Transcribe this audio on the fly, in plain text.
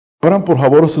Abran por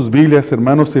favor sus Biblias,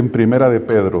 hermanos, en Primera de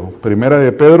Pedro. Primera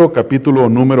de Pedro, capítulo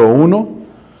número 1.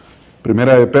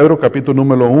 Primera de Pedro, capítulo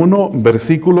número 1,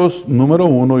 versículos número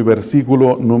 1 y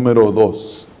versículo número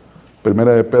 2.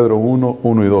 Primera de Pedro 1,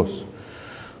 1 y 2.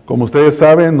 Como ustedes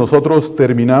saben, nosotros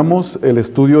terminamos el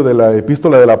estudio de la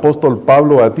epístola del apóstol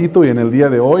Pablo a Tito y en el día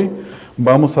de hoy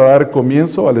vamos a dar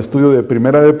comienzo al estudio de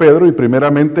Primera de Pedro y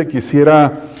primeramente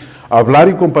quisiera hablar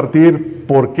y compartir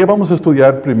por qué vamos a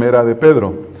estudiar Primera de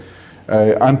Pedro.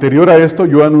 Anterior a esto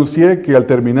yo anuncié que al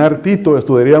terminar Tito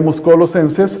estudiaríamos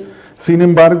Colosenses, sin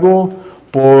embargo,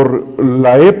 por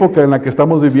la época en la que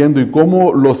estamos viviendo y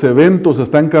cómo los eventos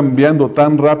están cambiando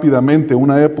tan rápidamente,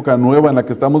 una época nueva en la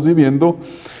que estamos viviendo,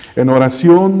 en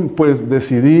oración pues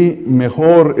decidí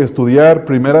mejor estudiar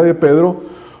Primera de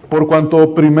Pedro, por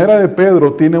cuanto Primera de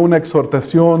Pedro tiene una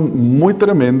exhortación muy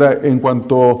tremenda en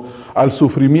cuanto al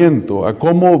sufrimiento, a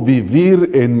cómo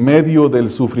vivir en medio del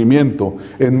sufrimiento,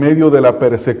 en medio de la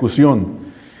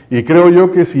persecución. Y creo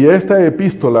yo que si esta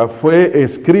epístola fue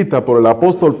escrita por el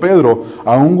apóstol Pedro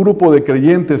a un grupo de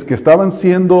creyentes que estaban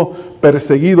siendo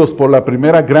perseguidos por la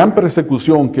primera gran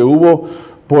persecución que hubo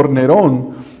por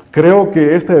Nerón, creo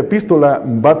que esta epístola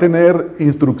va a tener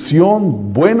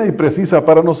instrucción buena y precisa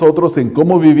para nosotros en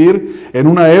cómo vivir en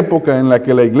una época en la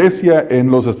que la iglesia en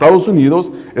los Estados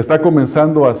Unidos está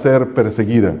comenzando a ser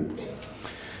perseguida.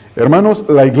 Hermanos,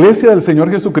 la iglesia del Señor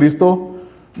Jesucristo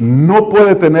no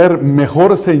puede tener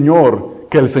mejor Señor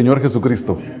que el Señor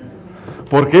Jesucristo.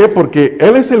 ¿Por qué? Porque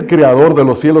Él es el creador de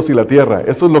los cielos y la tierra.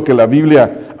 Eso es lo que la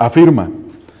Biblia afirma.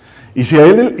 Y si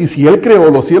Él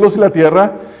creó los cielos y la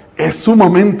tierra, es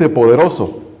sumamente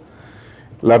poderoso.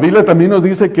 La Biblia también nos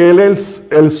dice que Él es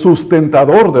el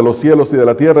sustentador de los cielos y de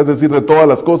la tierra, es decir, de todas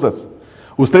las cosas.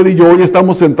 Usted y yo hoy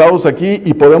estamos sentados aquí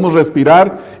y podemos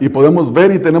respirar y podemos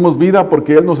ver y tenemos vida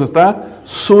porque Él nos está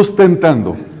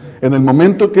sustentando. En el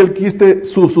momento que Él quiste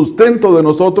su sustento de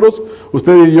nosotros,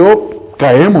 usted y yo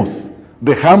caemos,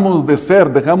 dejamos de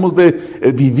ser, dejamos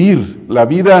de vivir. La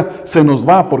vida se nos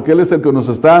va porque Él es el que nos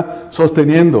está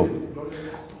sosteniendo.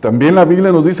 También la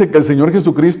Biblia nos dice que el Señor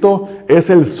Jesucristo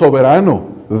es el soberano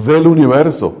del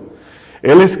universo.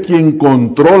 Él es quien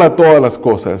controla todas las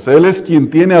cosas. Él es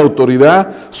quien tiene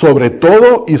autoridad sobre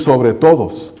todo y sobre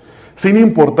todos. Sin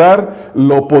importar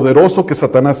lo poderoso que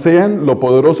Satanás sean, lo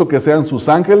poderoso que sean sus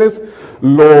ángeles,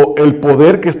 el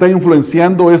poder que está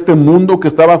influenciando este mundo que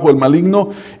está bajo el maligno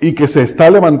y que se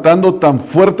está levantando tan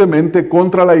fuertemente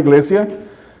contra la iglesia.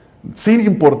 Sin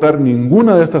importar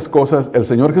ninguna de estas cosas, el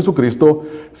Señor Jesucristo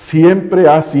siempre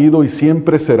ha sido y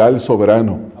siempre será el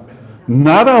soberano.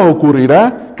 Nada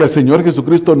ocurrirá que el Señor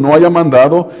Jesucristo no haya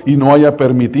mandado y no haya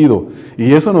permitido.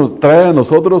 Y eso nos trae a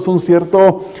nosotros un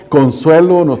cierto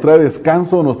consuelo, nos trae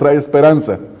descanso, nos trae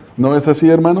esperanza. ¿No es así,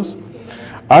 hermanos?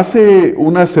 Hace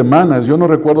unas semanas, yo no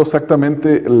recuerdo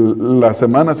exactamente las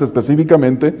semanas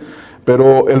específicamente,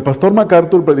 pero el pastor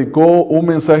MacArthur predicó un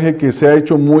mensaje que se ha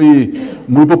hecho muy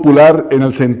popular en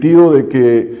el sentido de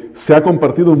que se ha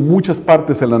compartido en muchas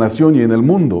partes en la nación y en el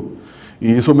mundo.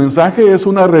 Y su mensaje es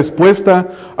una respuesta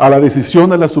a la decisión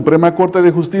de la Suprema Corte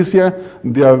de Justicia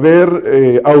de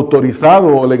haber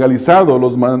autorizado o legalizado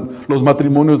los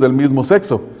matrimonios del mismo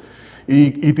sexo.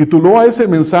 Y tituló a ese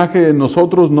mensaje,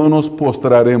 "Nosotros no nos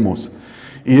postraremos".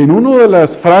 Y en una de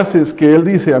las frases que él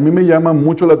dice, a mí me llama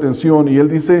mucho la atención, y él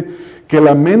dice que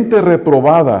la mente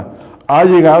reprobada ha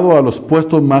llegado a los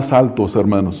puestos más altos,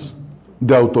 hermanos,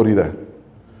 de autoridad.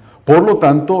 Por lo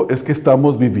tanto, es que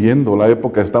estamos viviendo, la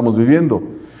época estamos viviendo.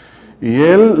 Y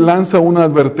él lanza una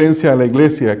advertencia a la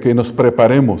iglesia, que nos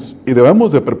preparemos, y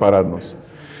debemos de prepararnos.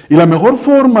 Y la mejor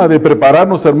forma de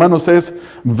prepararnos, hermanos, es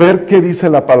ver qué dice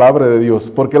la palabra de Dios,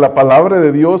 porque la palabra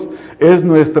de Dios es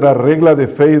nuestra regla de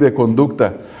fe y de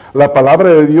conducta. La palabra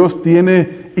de Dios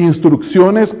tiene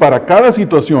instrucciones para cada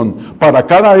situación, para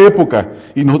cada época,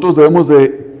 y nosotros debemos de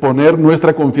poner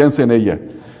nuestra confianza en ella.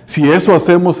 Si eso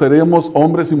hacemos, seremos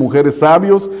hombres y mujeres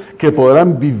sabios que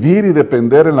podrán vivir y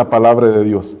depender en la palabra de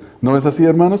Dios. ¿No es así,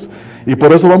 hermanos? Y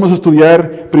por eso vamos a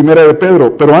estudiar Primera de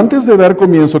Pedro. Pero antes de dar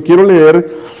comienzo, quiero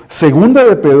leer Segunda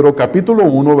de Pedro, capítulo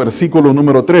 1, versículo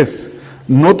número 3.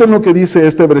 Noten lo que dice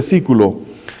este versículo.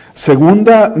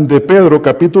 Segunda de Pedro,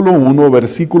 capítulo 1,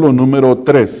 versículo número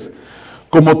 3.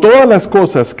 Como todas las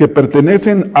cosas que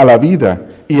pertenecen a la vida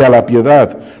y a la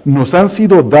piedad nos han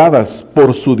sido dadas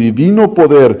por su divino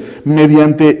poder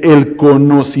mediante el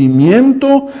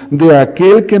conocimiento de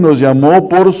aquel que nos llamó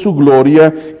por su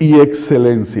gloria y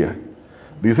excelencia.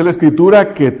 Dice la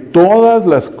Escritura que todas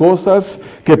las cosas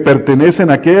que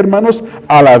pertenecen a qué, hermanos,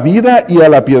 a la vida y a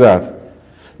la piedad,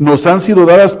 nos han sido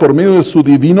dadas por medio de su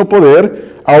divino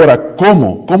poder. Ahora,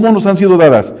 ¿cómo? ¿Cómo nos han sido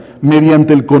dadas?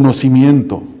 Mediante el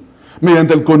conocimiento.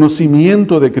 mediante el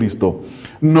conocimiento de Cristo.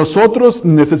 Nosotros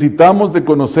necesitamos de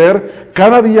conocer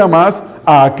cada día más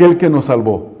a aquel que nos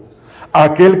salvó, a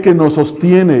aquel que nos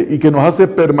sostiene y que nos hace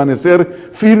permanecer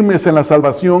firmes en la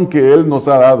salvación que Él nos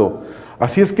ha dado.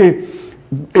 Así es que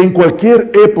en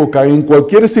cualquier época, en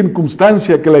cualquier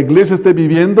circunstancia que la iglesia esté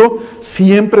viviendo,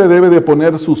 siempre debe de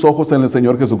poner sus ojos en el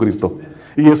Señor Jesucristo.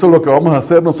 Y eso es lo que vamos a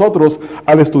hacer nosotros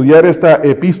al estudiar esta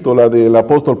epístola del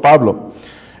apóstol Pablo.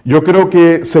 Yo creo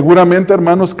que seguramente,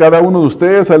 hermanos, cada uno de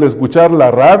ustedes al escuchar la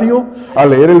radio, al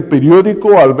leer el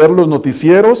periódico, al ver los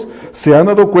noticieros, se han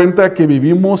dado cuenta que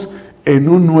vivimos en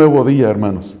un nuevo día,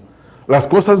 hermanos. Las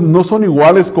cosas no son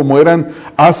iguales como eran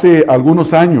hace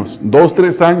algunos años, 2,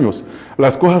 3 años.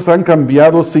 Las cosas han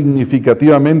cambiado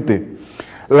significativamente.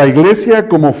 La iglesia,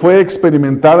 como fue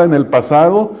experimentada en el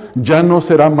pasado, ya no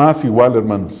será más igual,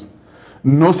 hermanos.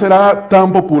 No será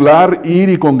tan popular ir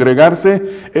y congregarse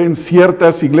en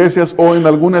ciertas iglesias o en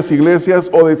algunas iglesias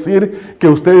o decir que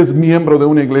usted es miembro de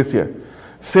una iglesia.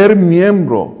 Ser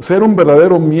miembro, ser un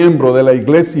verdadero miembro de la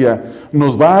iglesia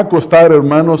nos va a costar,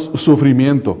 hermanos,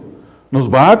 sufrimiento.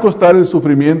 Nos va a costar el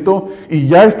sufrimiento y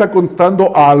ya está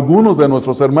costando a algunos de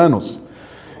nuestros hermanos.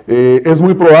 Es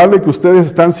muy probable que ustedes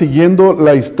están siguiendo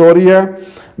la historia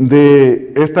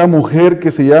de esta mujer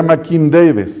que se llama Kim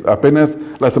Davis. Apenas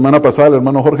la semana pasada el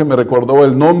hermano Jorge me recordó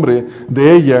el nombre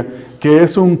de ella, que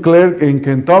es un clerk en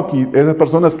Kentucky, esas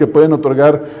personas que pueden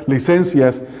otorgar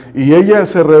licencias, y ella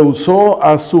se rehusó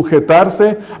a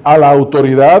sujetarse a la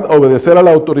autoridad, a obedecer a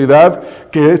la autoridad,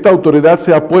 que esta autoridad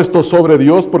se ha puesto sobre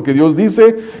Dios, porque Dios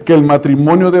dice que el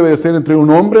matrimonio debe de ser entre un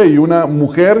hombre y una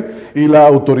mujer, y la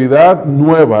autoridad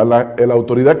nueva, la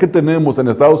autoridad que tenemos en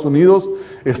Estados Unidos,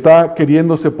 está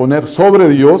queriéndose poner sobre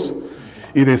Dios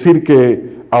y decir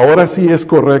que ahora sí es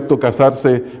correcto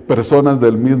casarse personas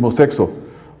del mismo sexo.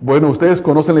 Bueno, ustedes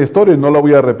conocen la historia y no la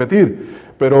voy a repetir,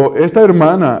 pero esta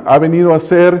hermana ha venido a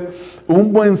ser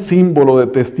un buen símbolo de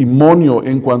testimonio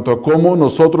en cuanto a cómo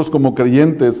nosotros como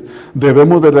creyentes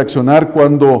debemos de reaccionar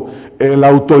cuando la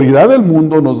autoridad del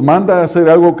mundo nos manda a hacer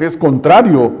algo que es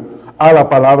contrario a la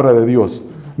palabra de Dios.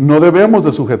 No debemos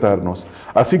de sujetarnos.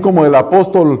 Así como el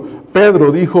apóstol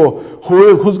Pedro dijo,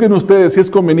 juzguen ustedes si es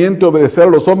conveniente obedecer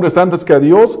a los hombres antes que a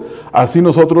Dios, así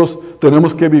nosotros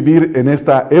tenemos que vivir en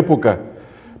esta época.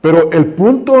 Pero el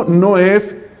punto no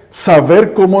es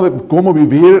saber cómo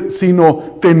vivir,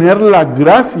 sino tener la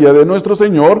gracia de nuestro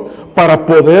Señor para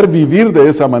poder vivir de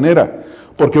esa manera.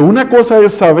 Porque una cosa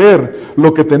es saber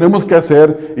lo que tenemos que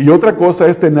hacer y otra cosa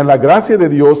es tener la gracia de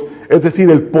Dios, es decir,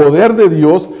 el poder de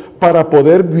Dios para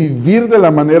poder vivir de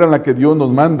la manera en la que Dios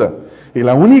nos manda. Y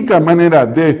la única manera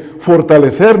de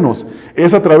fortalecernos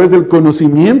es a través del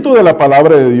conocimiento de la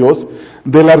palabra de Dios,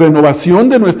 de la renovación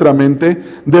de nuestra mente,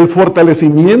 del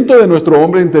fortalecimiento de nuestro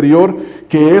hombre interior,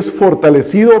 que es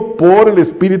fortalecido por el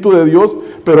Espíritu de Dios,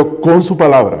 pero con su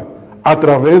palabra, a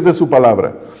través de su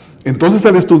palabra. Entonces,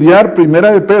 al estudiar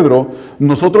Primera de Pedro,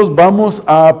 nosotros vamos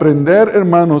a aprender,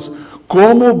 hermanos,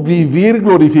 cómo vivir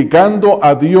glorificando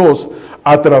a Dios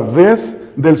a través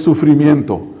del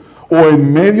sufrimiento o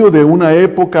en medio de una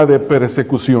época de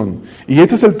persecución. Y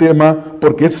este es el tema,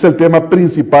 porque este es el tema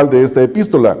principal de esta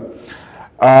epístola.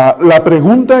 La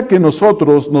pregunta que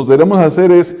nosotros nos debemos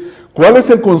hacer es, ¿cuál es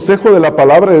el consejo de la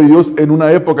palabra de Dios en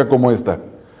una época como esta?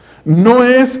 No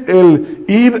es el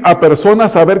ir a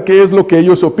personas a ver qué es lo que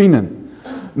ellos opinan.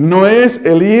 No es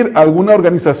el ir a alguna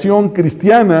organización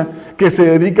cristiana que se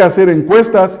dedica a hacer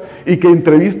encuestas y que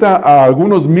entrevista a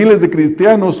algunos miles de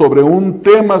cristianos sobre un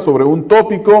tema, sobre un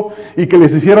tópico, y que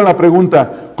les hicieran la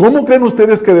pregunta, ¿cómo creen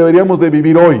ustedes que deberíamos de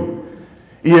vivir hoy?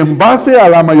 Y en base a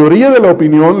la mayoría de la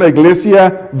opinión, la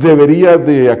iglesia debería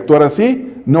de actuar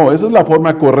así. No, esa es la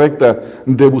forma correcta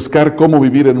de buscar cómo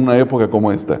vivir en una época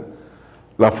como esta.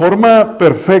 La forma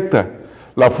perfecta,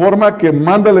 la forma que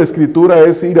manda la Escritura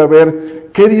es ir a ver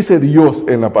qué dice Dios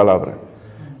en la palabra.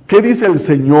 ¿Qué dice el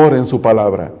Señor en su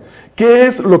palabra? ¿Qué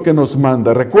es lo que nos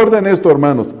manda? Recuerden esto,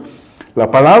 hermanos. La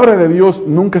palabra de Dios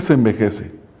nunca se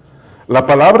envejece. La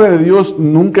palabra de Dios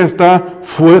nunca está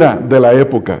fuera de la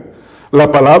época.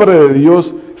 La palabra de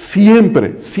Dios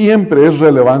siempre, siempre es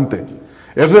relevante.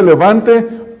 Es relevante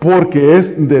porque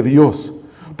es de Dios.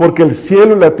 Porque el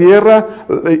cielo y la tierra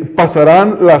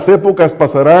pasarán, las épocas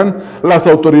pasarán, las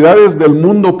autoridades del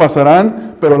mundo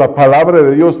pasarán, pero la palabra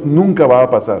de Dios nunca va a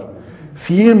pasar.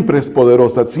 Siempre es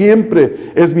poderosa,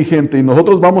 siempre es vigente, y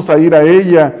nosotros vamos a ir a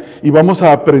ella y vamos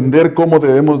a aprender cómo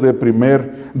debemos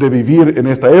de vivir en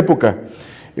esta época.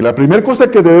 Y la primera cosa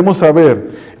que debemos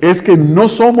saber es que no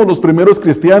somos los primeros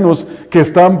cristianos que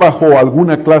están bajo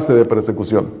alguna clase de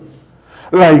persecución.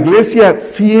 La iglesia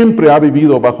siempre ha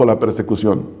vivido bajo la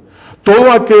persecución.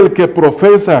 Todo aquel que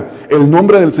profesa el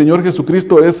nombre del Señor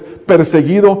Jesucristo es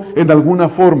perseguido en alguna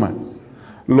forma.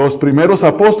 Los primeros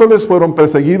apóstoles fueron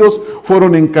perseguidos,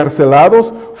 fueron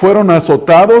encarcelados, fueron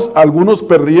azotados, algunos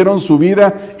perdieron su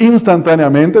vida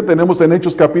instantáneamente. Tenemos en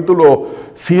Hechos capítulo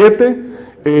 7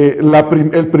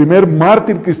 el primer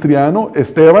mártir cristiano,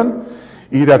 Esteban,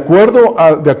 y de acuerdo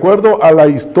a la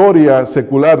historia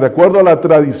secular, de acuerdo a la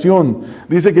tradición,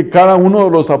 dice que cada uno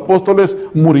de los apóstoles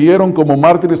murieron como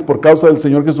mártires por causa del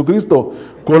Señor Jesucristo,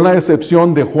 con la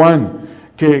excepción de Juan,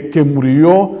 que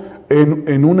murió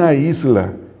en una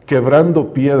isla,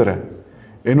 quebrando piedra,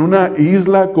 en una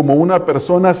isla como una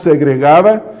persona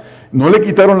segregada. No le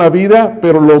quitaron la vida,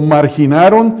 pero lo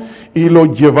marginaron y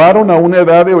lo llevaron a una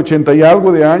edad de 80 y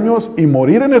algo de años y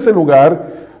morir en ese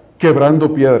lugar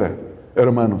quebrando piedra.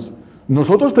 Hermanos,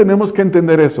 nosotros tenemos que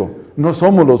entender eso. No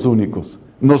somos los únicos,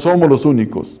 no somos los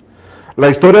únicos. La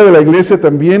historia de la iglesia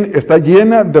también está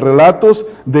llena de relatos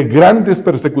de grandes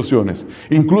persecuciones.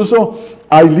 Incluso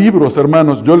hay libros,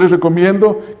 hermanos. Yo les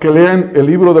recomiendo que lean el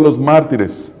libro de los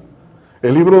mártires.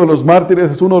 El libro de los mártires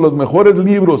es uno de los mejores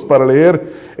libros para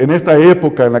leer en esta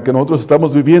época en la que nosotros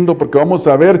estamos viviendo, porque vamos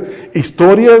a ver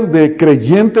historias de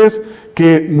creyentes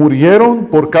que murieron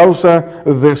por causa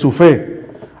de su fe.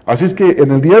 Así es que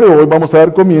en el día de hoy vamos a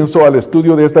dar comienzo al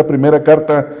estudio de esta primera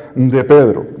carta de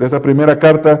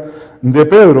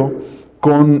Pedro,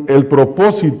 con el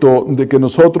propósito de que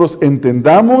nosotros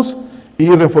entendamos y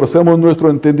reforcemos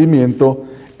nuestro entendimiento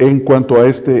en cuanto a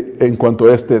este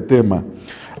tema.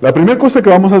 La primera cosa que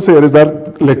vamos a hacer es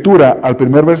dar lectura al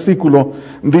primer versículo.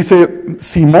 Dice: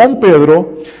 Simón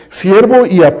Pedro, siervo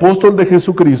y apóstol de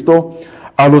Jesucristo,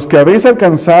 a los que habéis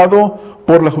alcanzado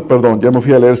ya me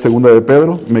fui a leer segunda de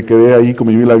Pedro, me quedé ahí con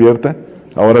mi Biblia abierta.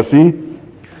 Ahora sí,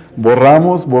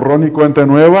 borrón y cuenta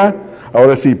nueva.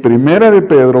 Ahora sí, primera de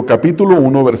Pedro, capítulo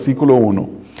 1, versículo 1.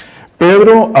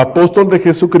 Pedro, apóstol de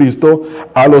Jesucristo,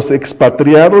 a los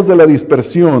expatriados de la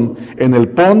dispersión en el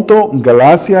Ponto,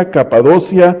 Galacia,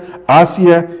 Capadocia,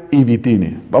 Asia y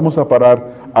Bitinia. Vamos a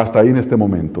parar hasta ahí en este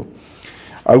momento.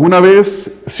 Alguna vez,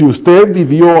 si usted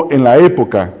vivió en la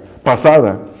época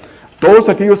pasada, todos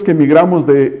aquellos que emigramos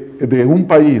de un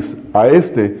país a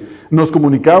nos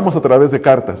comunicábamos a través de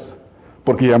cartas,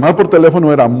 porque llamar por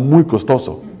teléfono era muy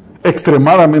costoso,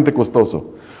 extremadamente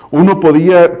costoso. Uno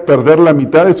podía perder la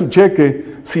mitad de su cheque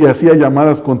si hacía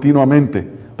llamadas continuamente.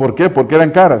 ¿Por qué? Porque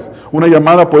eran caras. Una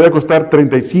llamada podía costar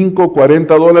 $35,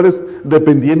 $40,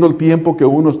 dependiendo el tiempo que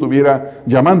uno estuviera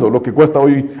llamando, lo que cuesta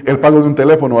hoy el pago de un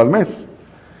teléfono al mes.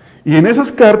 Y en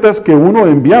esas cartas que uno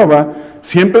enviaba,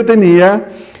 siempre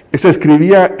se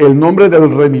escribía el nombre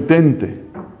del remitente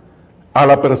a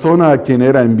la persona a quien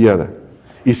era enviada.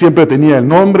 Y siempre tenía el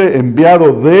nombre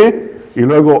enviado de y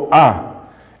luego a.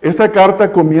 Esta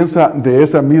carta comienza de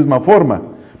esa misma forma.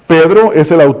 Pedro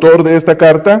es el autor de esta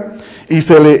carta y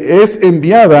se le es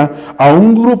enviada a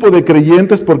un grupo de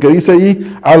creyentes, porque dice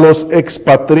ahí a los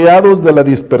expatriados de la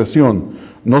dispersión.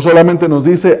 No solamente nos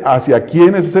dice hacia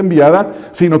quiénes es enviada,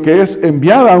 sino que es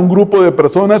enviada a un grupo de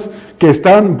personas que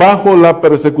están bajo la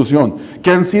persecución,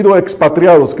 que han sido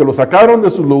expatriados, que los sacaron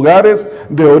de sus lugares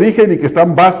de origen y que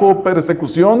están bajo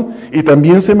persecución, y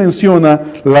también se menciona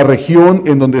la región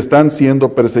en donde están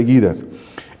siendo perseguidas.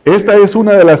 Esta es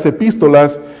una de las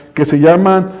epístolas que se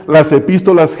llaman las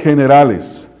epístolas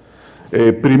generales.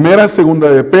 Primera,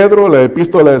 segunda de Pedro, la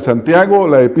epístola de Santiago,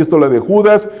 la epístola de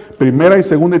Judas, primera y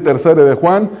segunda y tercera de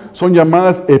Juan, son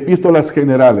llamadas epístolas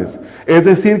generales. Es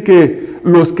decir que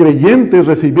los creyentes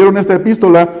recibieron esta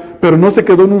epístola, pero no se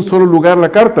quedó en un solo lugar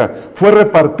la carta. Fue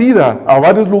repartida a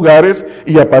varios lugares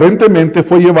y aparentemente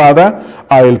fue llevada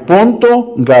a el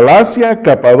Ponto, Galacia,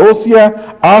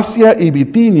 Capadocia, Asia y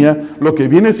Bitinia, lo que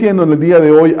viene siendo en el día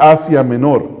de hoy Asia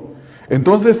Menor.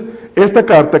 Entonces, esta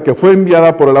carta que fue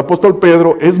enviada por el apóstol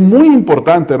Pedro es muy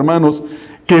importante, hermanos,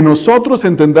 que nosotros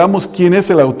entendamos quién es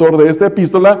el autor de esta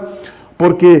epístola,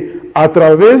 porque a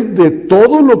través de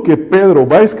todo lo que Pedro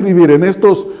va a escribir en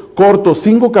estos cortos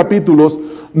 5 capítulos,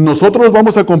 nosotros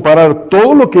vamos a comparar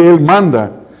todo lo que él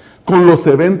manda con los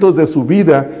eventos de su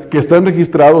vida que están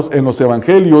registrados en los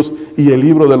evangelios y el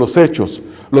libro de los Hechos.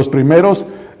 Los primeros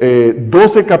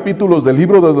 12 capítulos del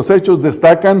libro de los Hechos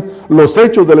destacan los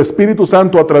hechos del Espíritu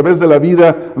Santo a través de la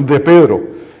vida de Pedro.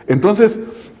 Entonces,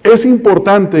 es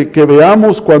importante que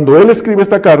veamos cuando él escribe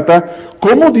esta carta,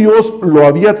 cómo Dios lo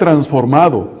había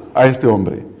transformado a este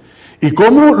hombre. Y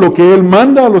cómo lo que él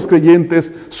manda a los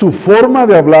creyentes, su forma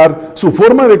de hablar, su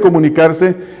forma de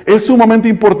comunicarse, es sumamente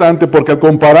importante, porque al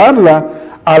compararla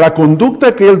a la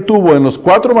conducta que él tuvo en los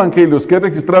 4 evangelios que es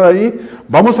registrada ahí,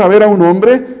 vamos a ver a un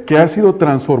hombre que ha sido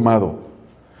transformado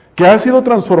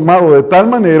de tal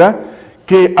manera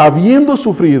que habiendo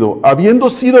sufrido, habiendo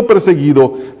sido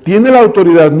perseguido, tiene la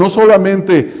autoridad no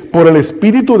solamente por el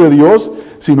Espíritu de Dios,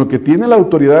 sino que tiene la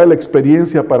autoridad de la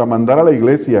experiencia para mandar a la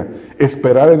iglesia,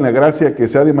 esperar en la gracia que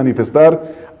se ha de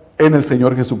manifestar en el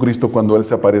Señor Jesucristo cuando Él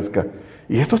se aparezca.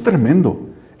 Y esto es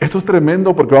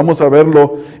tremendo porque vamos a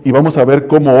verlo y vamos a ver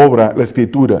cómo obra la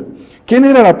Escritura. ¿Quién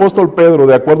era el apóstol Pedro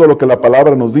de acuerdo a lo que la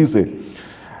palabra nos dice?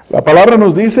 La palabra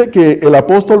nos dice que el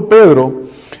apóstol Pedro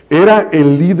era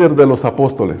el líder de los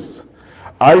apóstoles.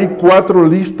 Hay 4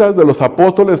 listas de los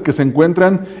apóstoles que se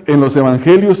encuentran en los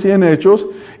evangelios y en Hechos,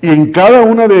 y en cada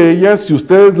una de ellas, si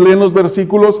ustedes leen los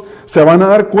versículos, se van a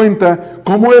dar cuenta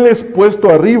cómo él es puesto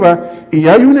arriba, y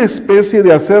hay una especie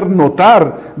de hacer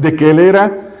notar de que él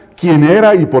era quien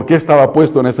era y por qué estaba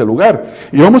puesto en ese lugar.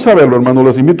 Y vamos a verlo, hermanos.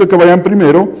 Los invito a que vayan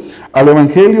primero al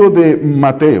Evangelio de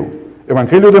Mateo.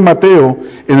 Evangelio de Mateo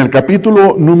en el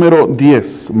capítulo número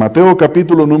 10. Mateo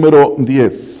capítulo número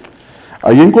 10.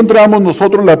 Ahí encontramos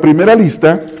nosotros la primera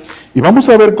lista y vamos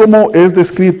a ver cómo es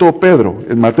descrito Pedro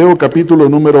en Mateo capítulo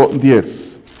número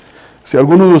 10. Si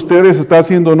alguno de ustedes está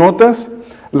haciendo notas,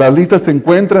 las listas se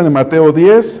encuentran en Mateo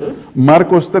 10,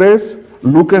 Marcos 3,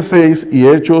 Lucas 6 y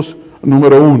Hechos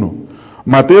número 1.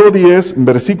 Mateo 10,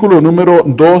 versículo número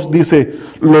 2 dice,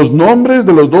 los nombres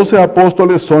de los 12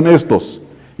 apóstoles son estos.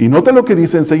 Y nota lo que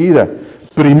dice enseguida.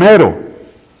 Primero,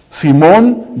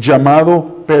 Simón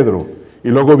llamado Pedro. Y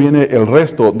luego viene el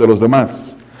resto de los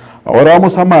demás. Ahora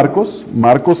vamos a Marcos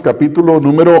capítulo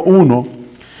número 1,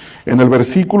 en el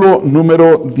versículo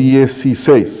número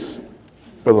 16.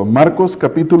 Perdón, Marcos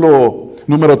capítulo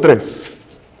número 3.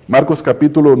 Marcos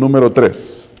capítulo número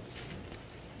 3.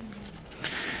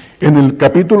 En el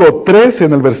capítulo 3,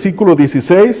 en el versículo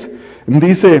 16,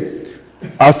 dice,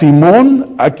 a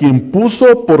Simón, a quien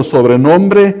puso por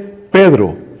sobrenombre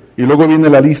Pedro. Y luego viene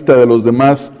la lista de los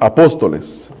demás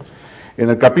apóstoles. En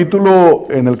el capítulo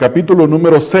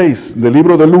número 6 del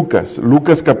libro de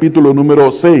Lucas capítulo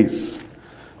número 6,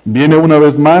 viene una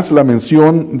vez más la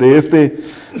mención de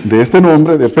este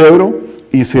nombre, de Pedro,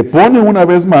 y se pone una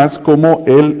vez más como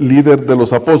el líder de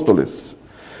los apóstoles.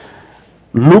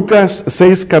 Lucas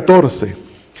 6:14,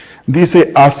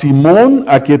 dice, a Simón,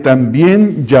 a quien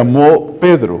también llamó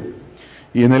Pedro.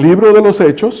 Y en el libro de los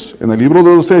Hechos,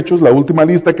 la última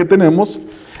lista que tenemos,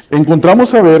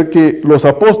 encontramos a ver que los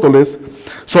apóstoles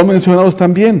son mencionados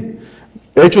también.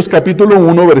 Hechos capítulo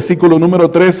 1, versículo número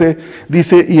 13,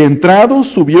 dice, y entrados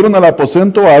subieron al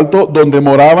aposento alto donde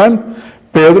moraban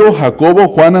Pedro, Jacobo,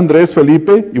 Juan, Andrés,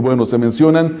 Felipe, y bueno, se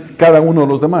mencionan cada uno de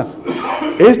los demás.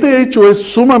 Este hecho es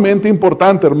sumamente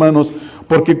importante, hermanos,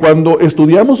 porque cuando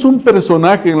estudiamos un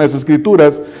personaje en las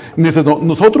Escrituras,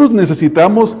 nosotros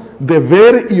necesitamos de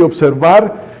ver y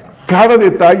observar cada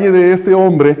detalle de este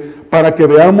hombre para que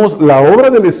veamos la obra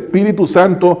del Espíritu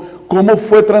Santo, cómo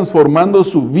fue transformando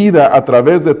su vida a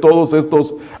través de todos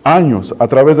estos años,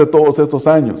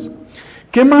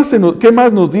 ¿Qué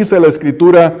más nos dice la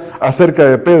Escritura acerca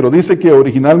de Pedro? Dice que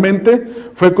originalmente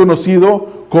fue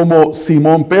conocido como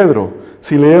Simón Pedro.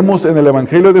 Si leemos en el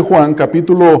Evangelio de Juan,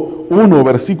 capítulo 1,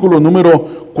 versículo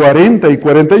número 40 y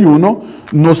 41,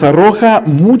 nos arroja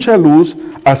mucha luz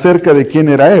acerca de quién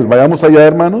era él. Vayamos allá,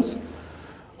 hermanos.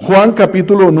 Juan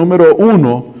capítulo número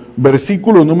 1,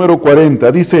 versículo número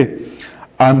 40, dice,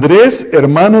 Andrés,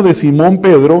 hermano de Simón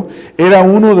Pedro, era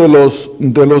uno de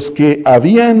los que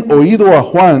habían oído a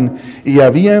Juan y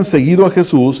habían seguido a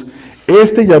Jesús.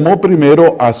 Este llamó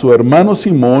primero a su hermano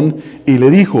Simón y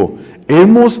le dijo,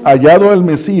 hemos hallado al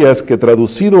Mesías, que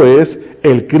traducido es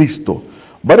el Cristo.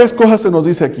 Varias cosas se nos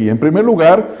dice aquí. En primer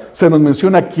lugar, se nos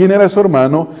menciona quién era su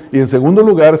hermano, y en segundo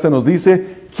lugar, se nos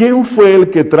dice quién fue el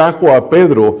que trajo a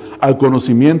Pedro al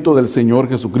conocimiento del Señor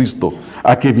Jesucristo,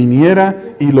 a que viniera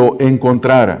y lo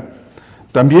encontrara.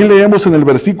 También leemos en el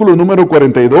versículo número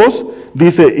 42,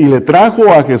 dice, y le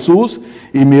trajo a Jesús,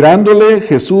 y mirándole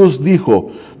Jesús dijo,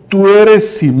 tú eres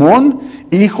Simón,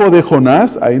 hijo de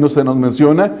Jonás. Ahí no se nos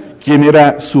menciona quién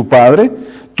era su padre.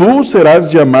 Tú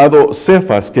serás llamado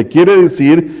Cefas, que quiere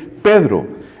decir Pedro.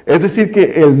 Es decir, que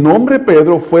el nombre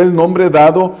Pedro fue el nombre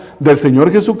dado del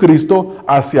Señor Jesucristo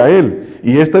hacia él.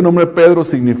 Y este nombre Pedro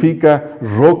significa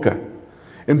roca.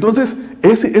 Entonces,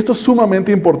 esto es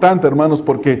sumamente importante, hermanos,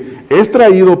 porque es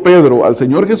traído Pedro al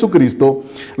Señor Jesucristo,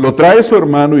 lo trae su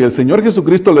hermano y el Señor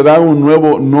Jesucristo le da un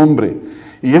nuevo nombre.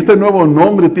 Y este nuevo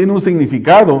nombre tiene un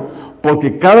significado,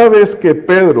 porque cada vez que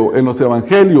Pedro en los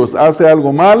evangelios hace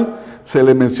algo mal, se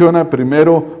le menciona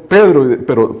primero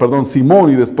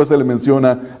Simón, y después se le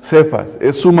menciona Cefas.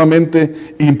 Es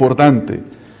sumamente importante.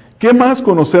 ¿Qué más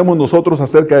conocemos nosotros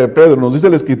acerca de Pedro? Nos dice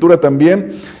la Escritura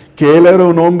también que él era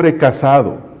un hombre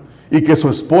casado. y que su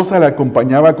esposa le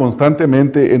acompañaba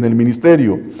constantemente en el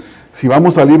ministerio. Si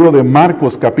vamos al libro de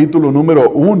Marcos, capítulo número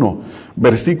 1,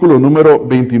 versículo número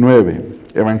 29.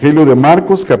 Evangelio de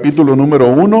Marcos, capítulo número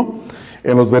 1,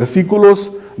 en los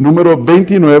versículos número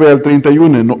 29 al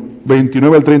 31.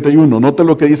 Note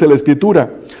lo que dice la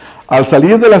Escritura. Al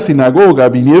salir de la sinagoga,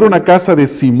 vinieron a casa de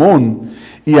Simón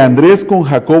y Andrés con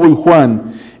Jacobo y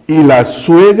Juan, y la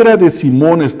suegra de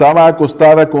Simón estaba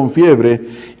acostada con fiebre,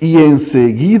 y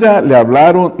enseguida le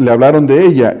hablaron de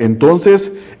ella.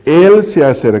 Entonces él se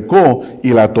acercó y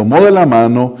la tomó de la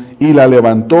mano y la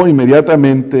levantó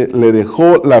inmediatamente, le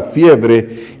dejó la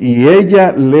fiebre y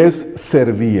ella les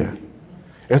servía.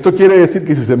 Esto quiere decir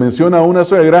que si se menciona a una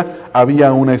suegra,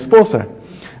 había una esposa.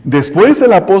 Después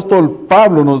el apóstol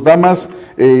Pablo nos da más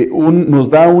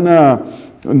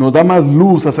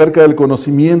luz acerca del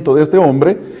conocimiento de este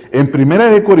hombre en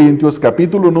 1 Corintios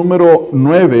capítulo número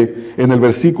 9, en el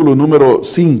versículo número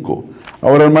 5.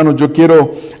 Ahora, hermanos, yo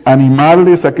quiero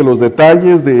animarles a que los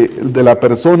detalles de la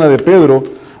persona de Pedro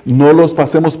no los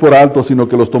pasemos por alto, sino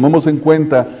que los tomemos en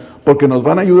cuenta, porque nos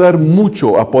van a ayudar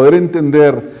mucho a poder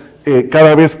entender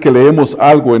cada vez que leemos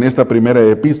algo en esta primera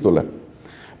epístola.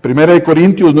 1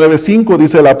 Corintios 9:5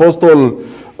 dice el apóstol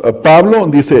Pablo,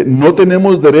 dice: no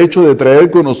tenemos derecho de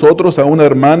traer con nosotros a una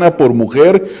hermana por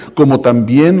mujer, como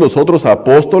también los otros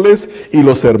apóstoles y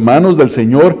los hermanos del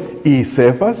Señor y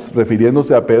Cefas,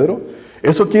 refiriéndose a Pedro.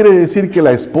 Eso quiere decir que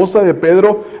la esposa de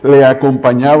Pedro le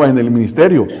acompañaba en el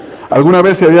ministerio. ¿Alguna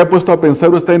vez se había puesto a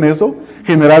pensar usted en eso?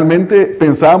 Generalmente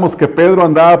pensábamos que Pedro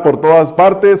andaba por todas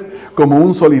partes como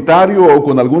un solitario o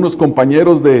con algunos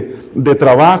compañeros de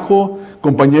trabajo,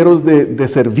 compañeros de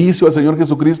servicio al Señor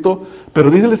Jesucristo, pero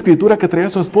dice la Escritura que traía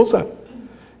a su esposa,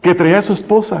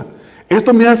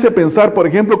 Esto me hace pensar, por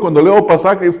ejemplo, cuando leo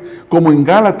pasajes como en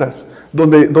Gálatas,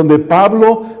 donde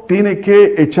Pablo tiene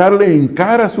que echarle en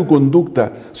cara su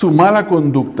conducta, su mala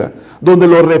conducta, donde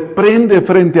lo reprende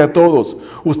frente a todos.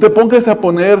 Usted póngase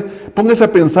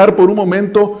a pensar por un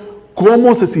momento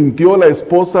cómo se sintió la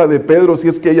esposa de Pedro, si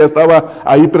es que ella estaba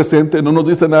ahí presente. No nos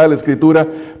dice nada la Escritura,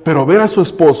 pero ver a su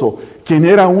esposo, quien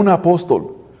era un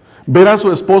apóstol, ver a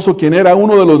su esposo, quien era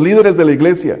uno de los líderes de la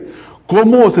iglesia,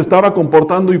 cómo se estaba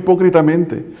comportando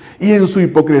hipócritamente, y en su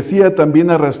hipocresía también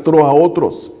arrastró a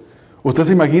otros. ¿Usted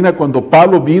se imagina cuando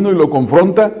Pablo vino y lo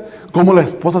confronta, cómo la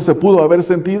esposa se pudo haber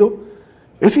sentido?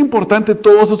 Es importante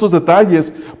todos esos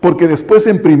detalles, porque después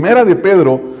en Primera de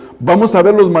Pedro vamos a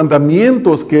ver los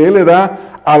mandamientos que él le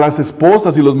da a las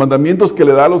esposas y los mandamientos que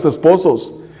le da a los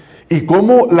esposos, y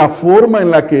cómo la forma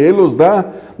en la que él los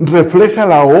da refleja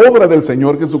la obra del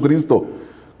Señor Jesucristo.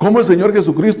 Cómo el Señor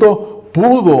Jesucristo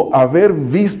pudo haber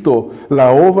visto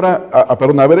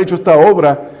haber hecho esta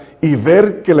obra y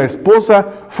ver que la esposa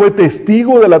fue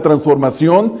testigo de la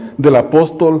transformación del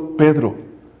apóstol Pedro.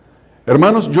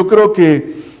 Hermanos, yo creo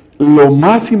que lo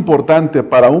más importante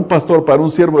para un pastor, para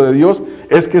un siervo de Dios,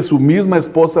 es que su misma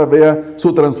esposa vea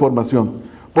su transformación.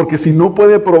 Porque si no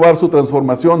puede probar su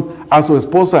transformación a su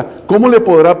esposa, ¿cómo le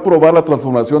podrá probar la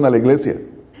transformación a la iglesia?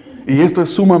 Y esto es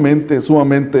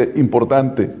sumamente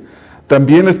importante.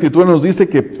 También la Escritura nos dice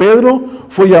que Pedro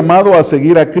fue llamado a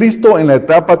seguir a Cristo en la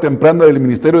etapa temprana del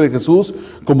ministerio de Jesús,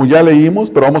 como ya leímos,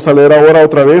 pero vamos a leer ahora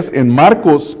otra vez en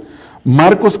Marcos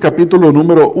capítulo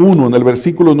número 1, en el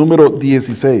versículo número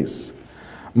 16.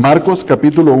 Marcos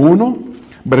capítulo 1,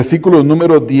 versículos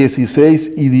número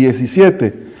 16 y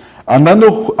 17.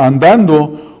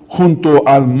 Andando junto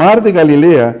al mar de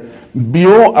Galilea,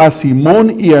 vio a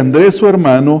Simón y Andrés su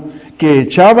hermano, que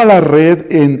echaba la red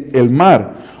en el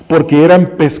mar, porque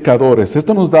eran pescadores.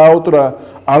 Esto nos da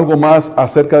algo más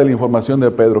acerca de la información de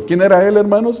Pedro. ¿Quién era él,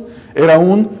 hermanos? Era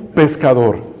un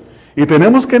pescador. Y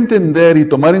tenemos que entender y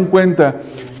tomar en cuenta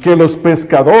que los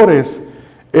pescadores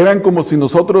eran como si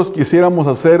nosotros quisiéramos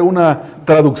hacer una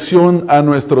traducción a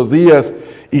nuestros días,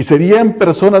 y serían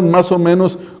personas más o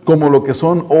menos como lo que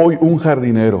son hoy un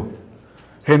jardinero.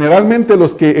 Generalmente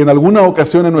los que en alguna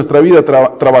ocasión en nuestra vida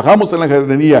trabajamos en la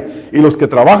jardinería, y los que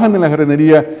trabajan en la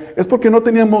jardinería, es porque no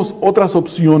teníamos otras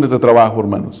opciones de trabajo,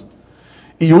 hermanos.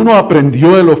 Y uno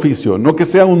aprendió el oficio, no que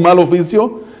sea un mal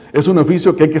oficio, es un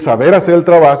oficio que hay que saber hacer el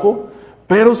trabajo,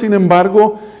 pero sin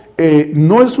embargo,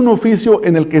 no es un oficio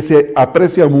en el que se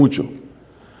aprecia mucho.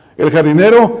 El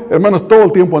jardinero, hermanos, todo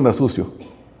el tiempo anda sucio,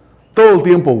 todo el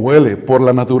tiempo huele por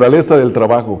la naturaleza del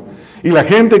trabajo. Y la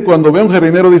gente cuando ve a un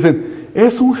jardinero dicen: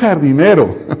 es un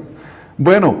jardinero.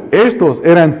 Bueno, estos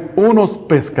eran unos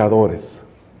pescadores.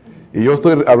 Y yo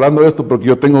estoy hablando de esto porque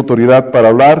yo tengo autoridad para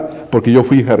hablar, porque yo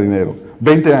fui jardinero.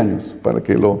 20 años, para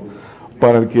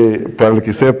el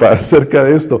que sepa acerca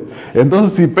de esto.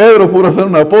 Entonces, si Pedro pudo ser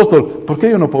un apóstol, ¿por qué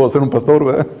yo no puedo ser un pastor,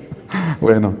 verdad?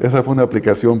 Bueno, esa fue una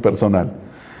aplicación personal.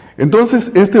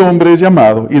 Entonces, este hombre es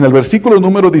llamado, y en el versículo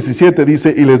número 17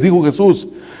 dice, y les dijo Jesús,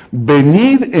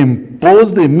 venid en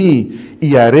pos de mí,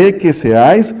 y haré que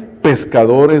seáis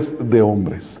pescadores de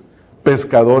hombres.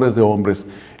 Pescadores de hombres.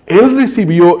 Él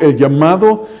recibió el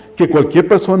llamado que cualquier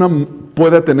persona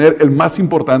pueda tener, el más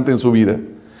importante en su vida.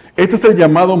 Este es el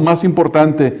llamado más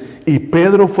importante, y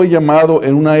Pedro fue llamado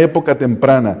en una época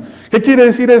temprana. ¿Qué quiere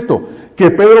decir esto?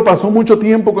 Que Pedro pasó mucho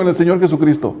tiempo con el Señor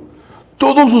Jesucristo.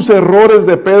 Todos sus errores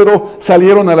de Pedro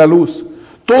salieron a la luz.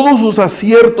 Todos sus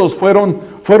aciertos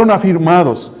fueron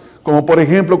afirmados. Como por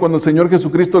ejemplo cuando el Señor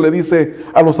Jesucristo le dice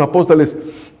a los apóstoles,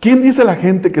 ¿quién dice la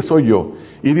gente que soy yo?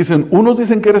 Y dicen, unos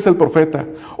dicen que eres el profeta,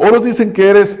 otros dicen que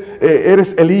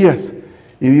eres Elías.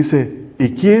 Y dice, ¿y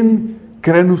quién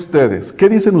creen ustedes? ¿Qué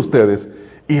dicen ustedes?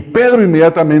 Y Pedro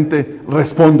inmediatamente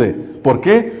responde, ¿por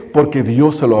qué? Porque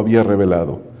Dios se lo había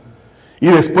revelado. Y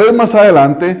después más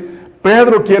adelante,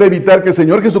 Pedro quiere evitar que el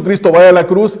Señor Jesucristo vaya a la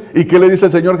cruz. ¿Y qué le dice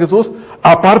el Señor Jesús?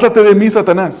 Apártate de mí,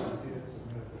 Satanás.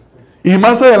 Y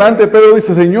más adelante Pedro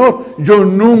dice, Señor, yo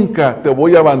nunca te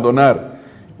voy a abandonar.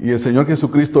 Y el Señor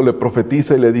Jesucristo le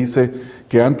profetiza y le dice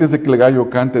que antes de que el gallo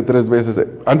cante 3 veces,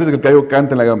 antes de que el gallo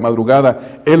cante en la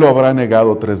madrugada, Él lo habrá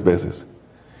negado 3 veces.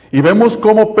 Y vemos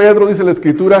cómo Pedro, dice la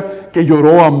Escritura, que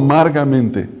lloró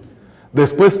amargamente.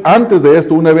 Después, antes de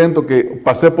esto, un evento que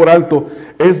pasé por alto,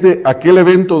 es de aquel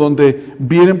evento donde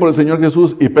vienen por el Señor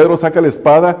Jesús y Pedro saca la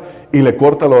espada y le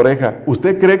corta la oreja.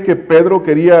 ¿Usted cree que Pedro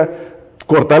quería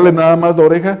cortarle nada más la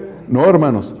oreja? No,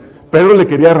 hermanos. Pedro le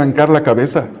quería arrancar la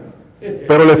cabeza,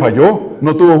 pero le falló,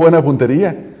 no tuvo buena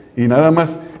puntería. Y nada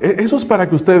más. Eso es para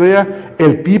que usted vea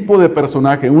el tipo de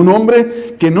personaje. Un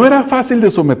hombre que no era fácil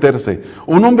de someterse.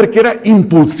 Un hombre que era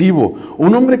impulsivo.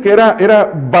 Un hombre que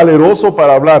era valeroso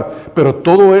para hablar. Pero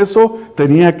todo eso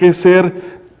tenía que ser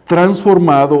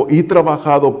transformado y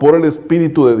trabajado por el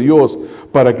Espíritu de Dios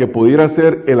para que pudiera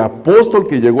ser el apóstol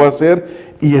que llegó a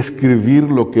ser y escribir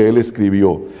lo que él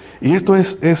escribió. Y esto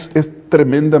es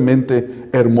tremendamente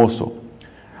hermoso.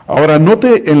 Ahora,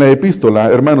 note en la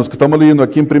epístola, hermanos, que estamos leyendo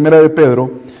aquí en Primera de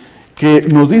Pedro, que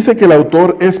nos dice que el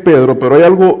autor es Pedro, pero hay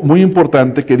algo muy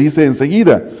importante que dice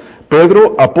enseguida.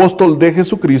 Pedro, apóstol de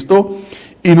Jesucristo,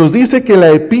 y nos dice que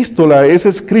la epístola es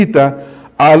escrita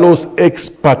a los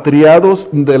expatriados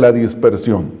de la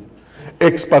dispersión.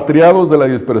 Expatriados de la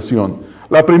dispersión.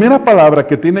 La primera palabra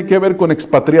que tiene que ver con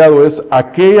expatriado es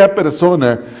aquella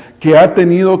persona que ha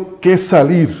tenido que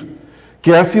salir,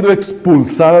 que ha sido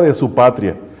expulsada de su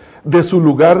patria, de su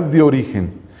lugar de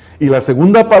origen. Y la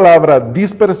segunda palabra,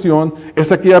 dispersión,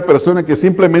 es aquella persona que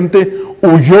simplemente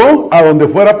huyó a donde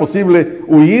fuera posible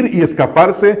huir y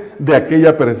escaparse de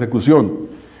aquella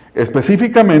persecución.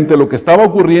 Específicamente lo que estaba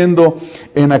ocurriendo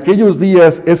en aquellos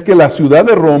días es que la ciudad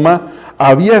de Roma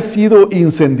había sido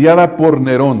incendiada por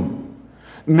Nerón.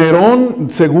 Nerón,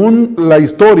 según la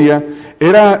historia,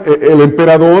 era el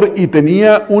emperador y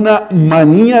tenía una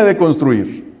manía de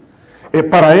construir.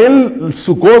 Para él,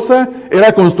 su cosa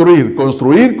era construir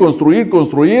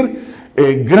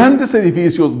grandes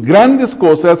edificios, grandes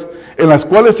cosas en las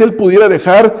cuales él pudiera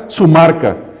dejar su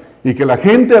marca y que la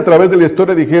gente a través de la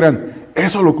historia dijeran,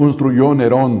 eso lo construyó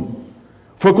Nerón,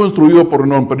 fue construido por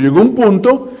Nerón. Pero llegó un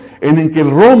punto en que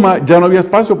en Roma ya no había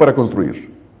espacio para construir.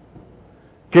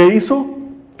 ¿Qué hizo?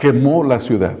 Quemó la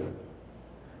ciudad.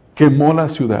 Quemó la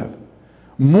ciudad.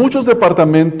 Muchos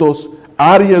departamentos,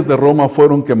 áreas de Roma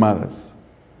fueron quemadas.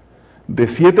 De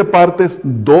 7 partes,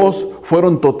 2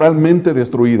 fueron totalmente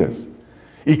destruidas.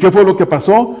 ¿Y qué fue lo que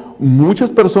pasó?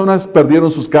 Muchas personas perdieron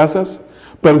sus casas,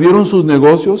 perdieron sus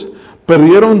negocios,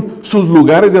 perdieron sus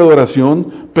lugares de adoración,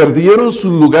 perdieron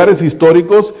sus lugares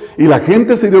históricos, y la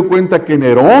gente se dio cuenta que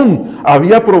Nerón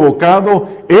había provocado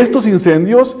estos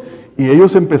incendios, y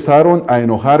ellos empezaron a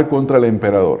enojar contra el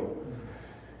emperador.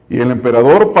 Y el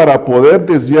emperador, para poder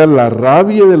desviar la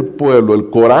rabia del pueblo, el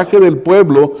coraje del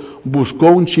pueblo, buscó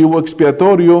un chivo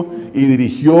expiatorio y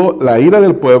dirigió la ira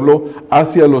del pueblo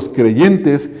hacia los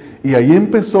creyentes, y ahí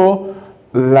empezó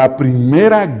la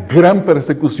primera gran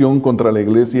persecución contra la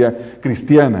iglesia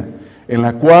cristiana, en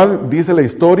la cual dice la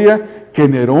historia que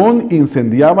Nerón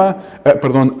iluminaba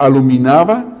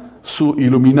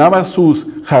sus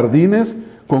jardines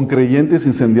con creyentes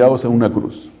incendiados en una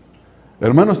cruz.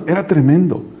 Hermanos, era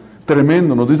tremendo,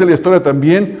 tremendo. Nos dice la historia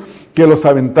también que los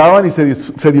aventaban y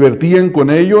se divertían con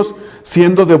ellos,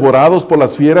 siendo devorados por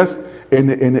las fieras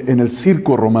en el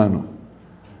circo romano.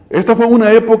 Esta fue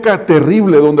una época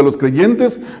terrible donde los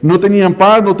creyentes no tenían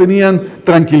paz, no tenían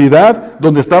tranquilidad,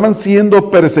 donde estaban siendo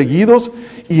perseguidos,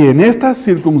 y en estas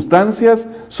circunstancias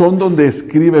son donde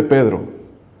escribe Pedro.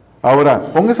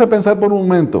 Ahora, póngase a pensar por un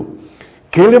momento,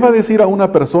 ¿Qué le va a decir a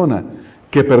una persona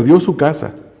que perdió su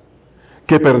casa,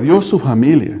 que perdió su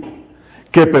familia,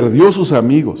 que perdió sus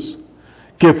amigos,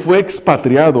 que fue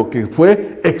expatriado, que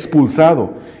fue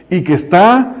expulsado y que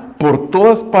está por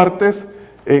todas partes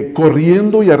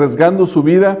corriendo y arriesgando su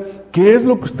vida? ¿Qué es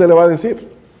lo que usted le va a decir?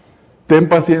 Ten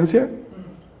paciencia,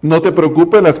 no te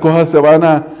preocupes, las cosas se van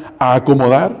a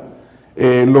acomodar,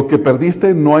 lo que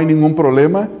perdiste no hay ningún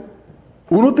problema.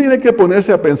 Uno tiene que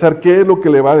ponerse a pensar qué es lo que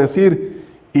le va a decir,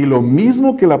 y lo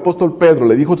mismo que el apóstol Pedro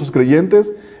le dijo a sus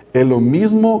creyentes, es lo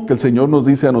mismo que el Señor nos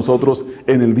dice a nosotros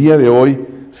en el día de hoy,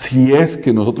 si es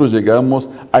que nosotros llegamos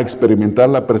a experimentar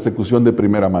la persecución de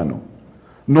primera mano.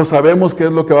 No sabemos qué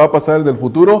es lo que va a pasar en el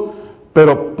futuro,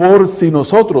 pero por si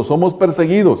nosotros somos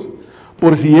perseguidos,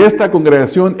 por si esta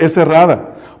congregación es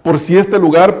cerrada, por si este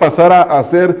lugar pasara a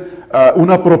ser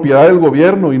una propiedad del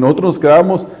gobierno y nosotros nos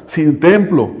quedamos sin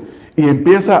templo y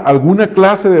empieza alguna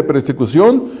clase de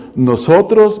persecución,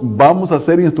 nosotros vamos a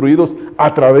ser instruidos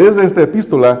a través de esta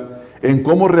epístola en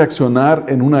cómo reaccionar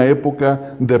en una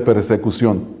época de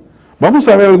persecución. Vamos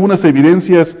a ver algunas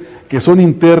evidencias que son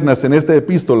internas en esta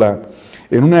epístola,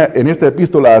 en esta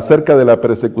epístola acerca de la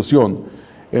persecución.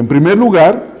 En primer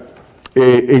lugar,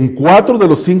 en 4 de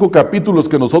los 5 capítulos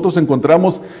que nosotros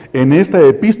encontramos en esta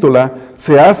epístola,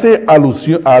 se hace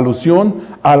alusión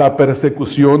a la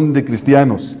persecución de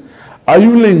cristianos. Hay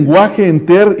un lenguaje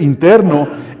interno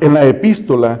en la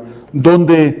epístola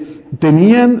donde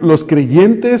tenían los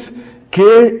creyentes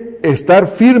que estar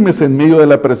firmes en medio de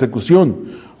la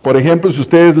persecución. Por ejemplo, si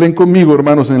ustedes leen conmigo,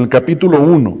 hermanos, en el capítulo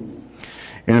 1,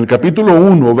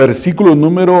 versículo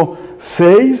número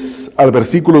 6 al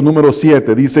versículo número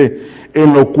 7, dice: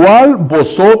 en lo cual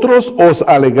vosotros os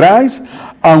alegráis,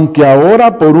 aunque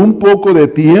ahora por un poco de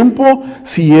tiempo,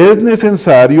 si es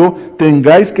necesario,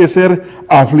 tengáis que ser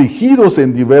afligidos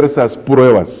en diversas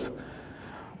pruebas,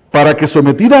 para que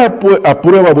sometida a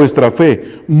prueba vuestra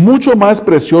fe, mucho más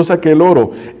preciosa que el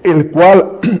oro, el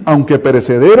cual, aunque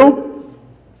perecedero,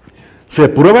 se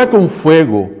prueba con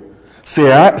fuego,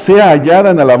 sea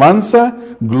hallada en alabanza,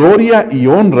 gloria y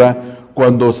honra,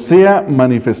 cuando sea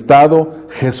manifestado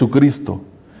Jesucristo.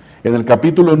 En el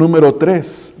capítulo número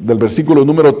 3, del versículo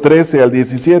número 13 al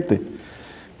 17,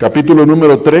 capítulo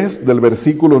número 3, del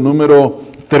versículo número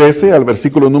 13 al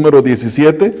versículo número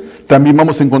 17, también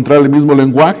vamos a encontrar el mismo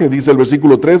lenguaje. Dice el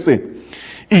versículo 13: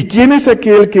 ¿y quién es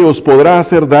aquel que os podrá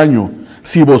hacer daño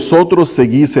si vosotros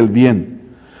seguís el bien?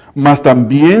 Mas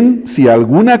también si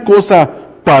alguna cosa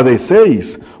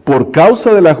padecéis por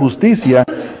causa de la justicia,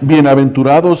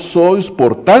 bienaventurados sois.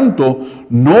 Por tanto,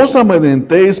 no os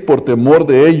amedrentéis por temor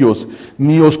de ellos,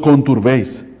 ni os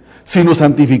conturbéis, sino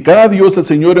santificad a Dios el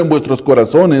Señor en vuestros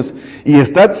corazones, y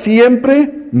estad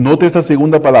siempre, note esta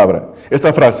segunda palabra,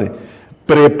 esta frase,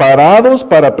 preparados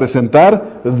para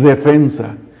presentar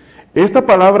defensa. Esta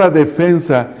palabra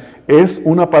defensa es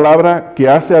una palabra que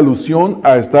hace alusión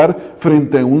a estar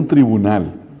frente a un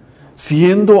tribunal,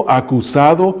 siendo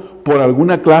acusado por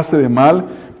alguna clase de mal,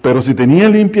 pero si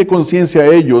tenían limpia conciencia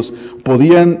ellos,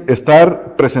 podían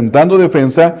estar presentando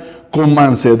defensa con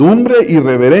mansedumbre y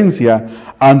reverencia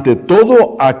ante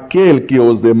todo aquel que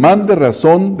os demande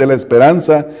razón de la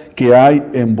esperanza que hay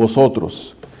en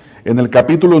vosotros. En el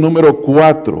capítulo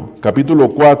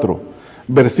 4,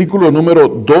 versículo número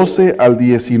 12 al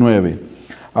 19.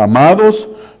 Amados,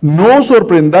 no os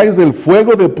sorprendáis del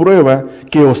fuego de prueba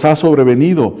que os ha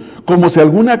sobrevenido, como si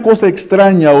alguna cosa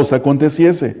extraña os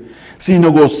aconteciese,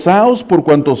 sino gozaos por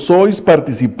cuanto sois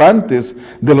participantes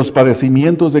de los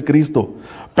padecimientos de Cristo,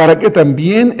 para que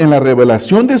también en la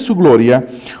revelación de su gloria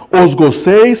os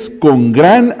gocéis con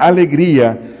gran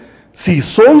alegría. Si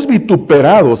sois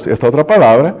vituperados, esta otra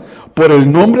palabra, por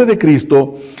el nombre de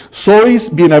Cristo,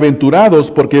 sois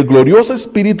bienaventurados, porque el glorioso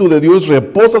Espíritu de Dios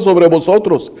reposa sobre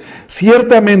vosotros.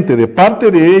 Ciertamente de parte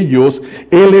de ellos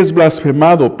Él es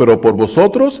blasfemado, pero por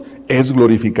vosotros es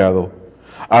glorificado.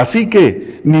 Así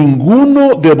que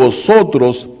ninguno de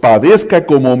vosotros padezca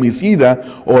como homicida,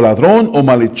 o ladrón, o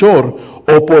malhechor,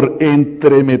 o por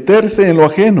entremeterse en lo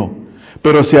ajeno.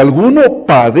 Pero si alguno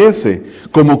padece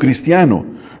como cristiano,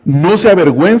 no se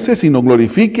avergüence, sino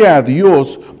glorifique a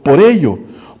Dios por ello,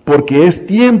 porque es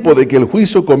tiempo de que el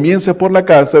juicio comience por la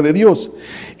casa de Dios.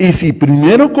 Y si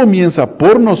primero comienza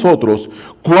por nosotros,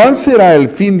 ¿cuál será el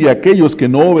fin de aquellos que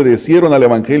no obedecieron al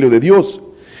Evangelio de Dios?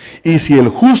 Y si el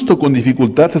justo con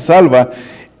dificultad se salva,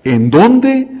 ¿en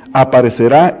dónde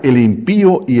aparecerá el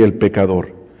impío y el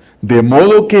pecador? De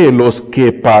modo que los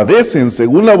que padecen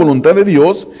según la voluntad de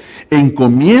Dios,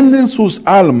 encomienden sus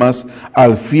almas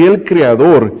al fiel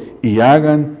Creador y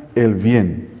hagan el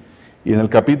bien. Y en el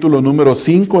capítulo número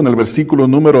 5, en el versículo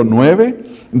número 9,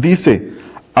 dice: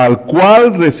 al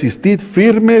cual resistid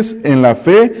firmes en la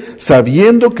fe,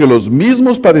 sabiendo que los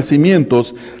mismos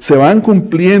padecimientos se van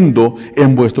cumpliendo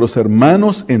en vuestros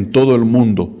hermanos en todo el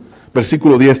mundo.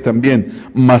 Versículo 10 también,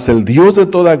 mas el Dios de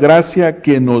toda gracia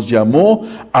que nos llamó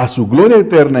a su gloria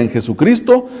eterna en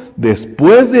Jesucristo,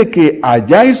 después de que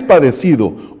hayáis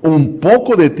padecido un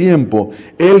poco de tiempo,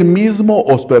 Él mismo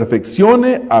os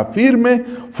perfeccione, afirme,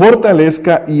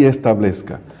 fortalezca y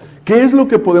establezca. ¿Qué es lo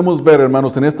que podemos ver,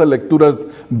 hermanos, en estas lecturas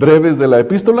breves de la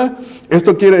epístola?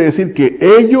 Esto quiere decir que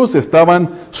ellos estaban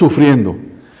sufriendo,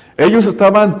 ellos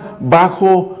estaban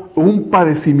bajo un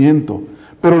padecimiento.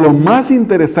 Pero lo más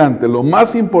interesante, lo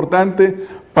más importante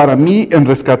para mí en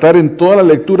rescatar en toda la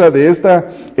lectura de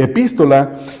esta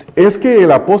epístola es que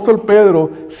el apóstol Pedro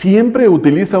siempre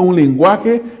utiliza un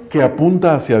lenguaje que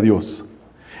apunta hacia Dios.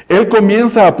 Él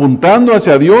comienza apuntando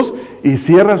hacia Dios y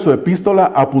cierra su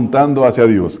epístola apuntando hacia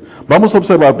Dios. Vamos a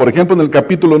observar, por ejemplo, en el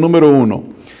capítulo número 1.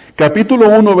 Capítulo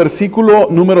 1, versículo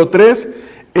número 3,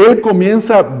 él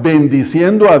comienza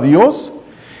bendiciendo a Dios,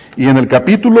 y en el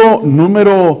capítulo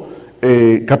número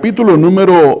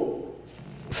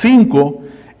 5,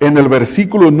 en el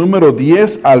versículo número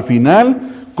 10 al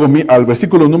final, al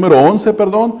versículo número 11,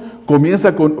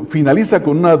 finaliza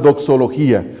con una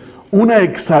doxología, una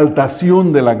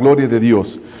exaltación de la gloria de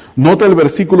Dios. Nota el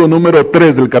versículo número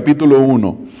 3 del capítulo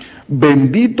 1.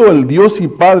 Bendito el Dios y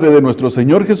Padre de nuestro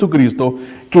Señor Jesucristo,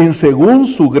 que según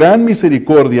su gran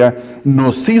misericordia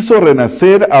nos hizo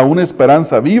renacer a una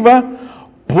esperanza viva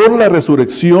por la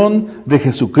resurrección de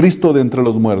Jesucristo de entre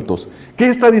los muertos. ¿Qué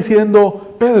está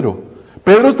diciendo Pedro?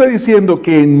 Pedro está diciendo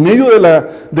que en medio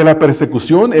de la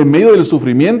persecución, en medio del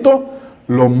sufrimiento,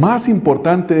 lo más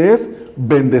importante es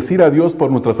bendecir a Dios por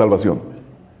nuestra salvación.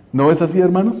 ¿No es así,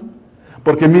 hermanos?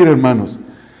 Porque mire, hermanos,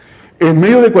 en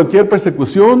medio de cualquier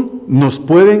persecución nos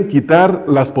pueden quitar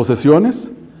las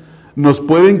posesiones, nos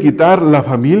pueden quitar la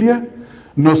familia,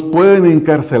 nos pueden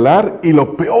encarcelar, y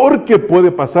lo peor que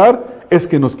puede pasar es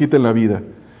que nos quiten la vida.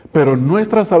 Pero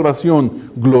nuestra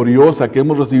salvación gloriosa que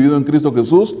hemos recibido en Cristo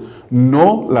Jesús,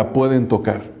 no la pueden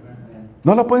tocar.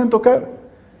 No la pueden tocar.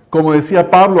 Como decía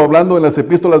Pablo hablando en las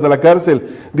epístolas de la cárcel,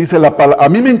 dice, a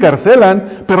mí me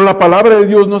encarcelan, pero la palabra de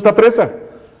Dios no está presa.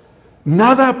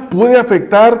 Nada puede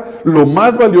afectar lo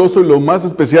más valioso y lo más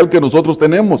especial que nosotros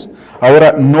tenemos.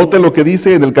 Ahora, note lo que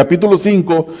dice en el capítulo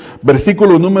 5,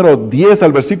 versículo número 10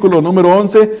 al versículo número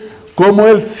 11, cómo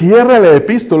él cierra la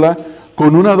epístola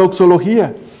con una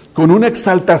doxología, con una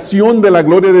exaltación de la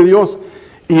gloria de Dios,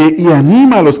 y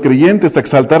anima a los creyentes a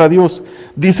exaltar a Dios.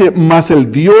 Dice, mas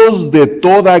el Dios de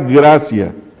toda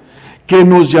gracia, que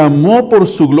nos llamó por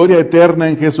su gloria eterna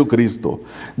en Jesucristo,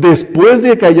 después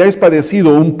de que hayáis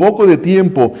padecido un poco de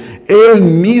tiempo, Él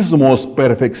mismo os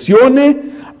perfeccione,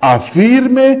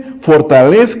 afirme,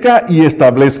 fortalezca y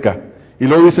establezca. Y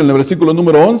luego dice en el versículo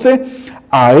número 11,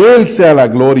 a Él sea la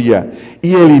gloria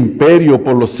y el imperio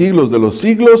por los siglos de los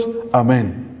siglos.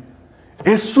 Amén.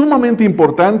 Es sumamente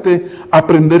importante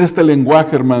aprender este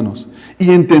lenguaje, hermanos,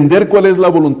 y entender cuál es la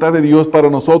voluntad de Dios para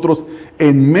nosotros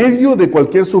en medio de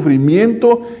cualquier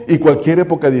sufrimiento y cualquier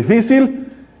época difícil.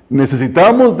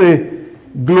 Necesitamos de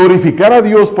glorificar a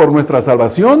Dios por nuestra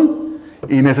salvación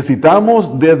y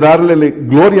necesitamos de darle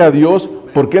gloria a Dios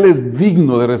porque Él es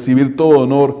digno de recibir todo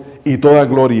honor y toda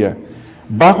gloria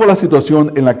bajo la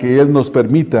situación en la que Él nos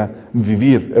permita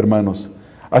vivir, hermanos.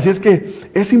 Así es que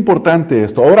es importante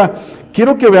esto. Ahora,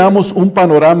 quiero que veamos un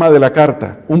panorama de la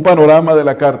carta,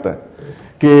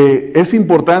 que es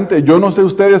importante. Yo no sé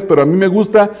ustedes, pero a mí me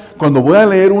gusta, cuando voy a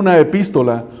leer una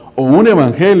epístola o un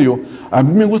evangelio, a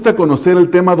mí me gusta conocer el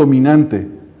tema dominante.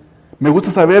 Me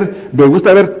gusta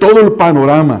ver todo el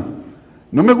panorama.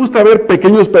 No me gusta ver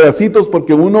pequeños pedacitos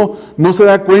porque uno no se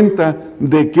da cuenta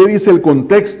de qué dice el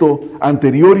contexto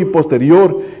anterior y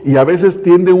posterior, y a veces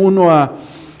tiende uno a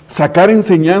sacar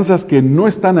enseñanzas que no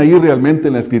están ahí realmente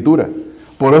en la Escritura.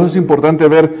 Por eso es importante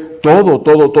ver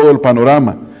todo el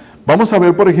panorama. Vamos a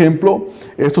ver, por ejemplo,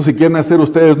 esto si quieren hacer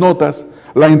ustedes notas,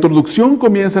 la introducción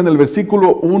comienza en el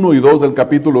versículo 1 y 2 del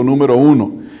capítulo número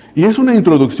 1. Y es una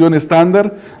introducción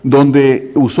estándar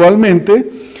donde usualmente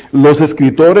los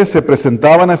escritores se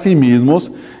presentaban a sí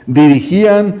mismos,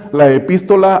 dirigían la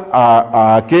epístola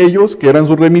a aquellos que eran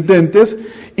sus remitentes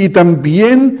y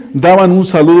también daban un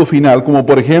saludo final, como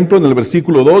por ejemplo en el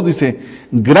versículo 2 dice,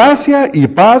 gracia y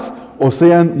paz os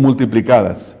sean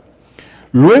multiplicadas.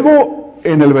 Luego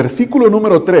en el versículo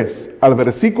número 3 al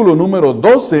versículo número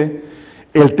 12,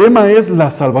 el tema es la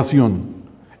salvación.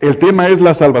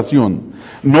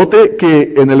 Note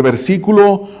que en el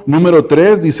versículo número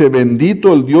 3 dice,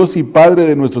 bendito el Dios y Padre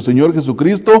de nuestro Señor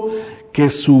Jesucristo, que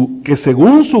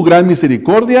según su gran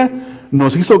misericordia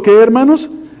nos hizo, ¿qué, hermanos?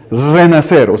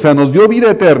 renacer, o sea, nos dio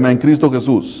vida eterna en Cristo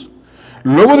Jesús.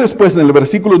 Luego después en el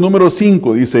versículo número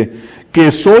 5 dice,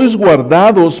 que sois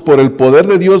guardados por el poder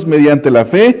de Dios mediante la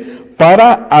fe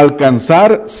para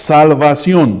alcanzar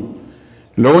salvación.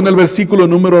 Luego en el versículo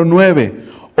número 9,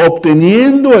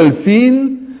 obteniendo el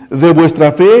fin de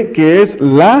vuestra fe, que es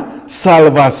la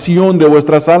salvación de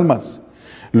vuestras almas.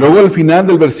 Luego al final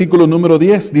del versículo número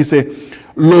 10 dice,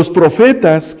 los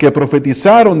profetas que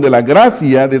profetizaron de la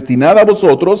gracia destinada a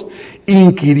vosotros,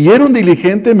 inquirieron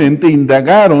diligentemente,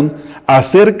 indagaron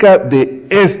acerca de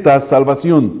esta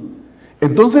salvación.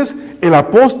 Entonces el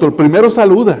apóstol primero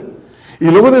saluda y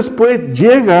luego después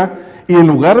llega y en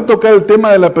lugar de tocar el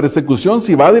tema de la persecución,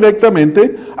 se va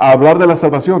directamente a hablar de la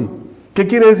salvación. ¿Qué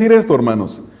quiere decir esto,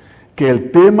 hermanos? Que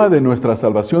el tema de nuestra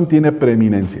salvación tiene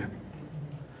preeminencia.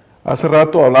 Hace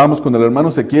rato hablábamos con el hermano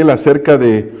Ezequiel acerca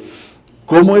de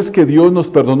cómo es que Dios nos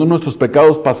perdonó nuestros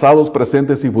pecados pasados,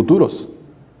 presentes y futuros.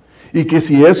 Y que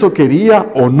si eso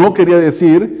quería o no quería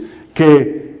decir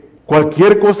que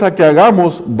cualquier cosa que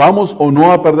hagamos vamos o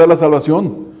no a perder la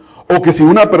salvación. O que si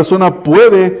una persona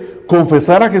puede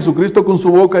confesar a Jesucristo con su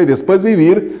boca y después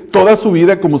vivir toda su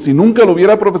vida como si nunca lo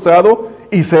hubiera profesado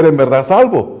y ser en verdad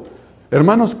salvo.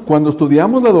 Hermanos, cuando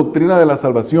estudiamos la doctrina de la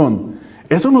salvación,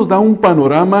 eso nos da un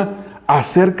panorama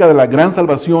acerca de la gran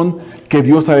salvación que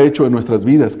Dios ha hecho en nuestras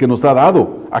vidas, que nos ha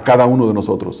dado a cada uno de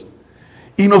nosotros.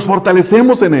 Y nos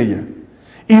fortalecemos en ella,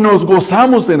 y nos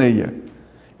gozamos en ella.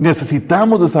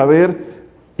 Necesitamos de saber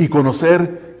y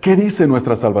conocer qué dice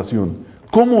nuestra salvación,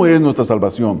 cómo es nuestra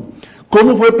salvación,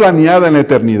 cómo fue planeada en la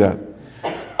eternidad,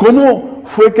 cómo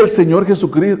fue que el Señor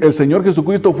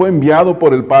Jesucristo fue enviado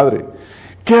por el Padre,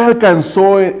 qué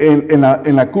alcanzó en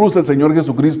la cruz el Señor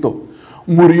Jesucristo.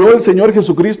 ¿Murió el Señor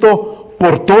Jesucristo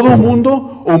por todo el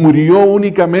mundo o murió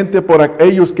únicamente por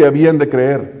aquellos que habían de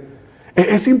creer?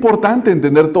 Es importante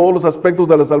entender todos los aspectos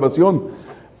de la salvación.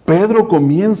 Pedro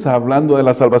comienza hablando de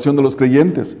la salvación de los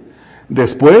creyentes.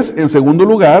 Después, en segundo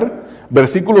lugar,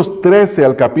 versículos 13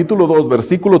 al capítulo 2,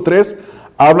 versículo 3,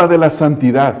 habla de la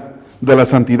santidad,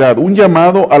 un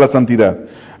llamado a la santidad.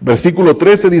 Versículo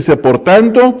 13 dice, por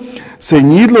tanto,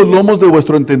 ceñid los lomos de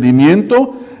vuestro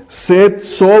entendimiento, sed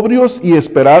sobrios y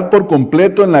esperad por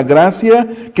completo en la gracia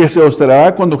que se os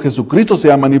dará cuando Jesucristo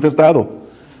sea manifestado.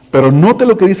 Pero note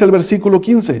lo que dice el versículo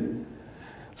 15.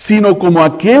 Sino como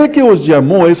aquel que os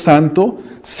llamó es santo,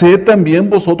 sed también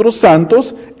vosotros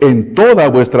santos en toda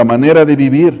vuestra manera de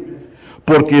vivir.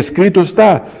 Porque escrito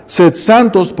está, sed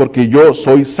santos porque yo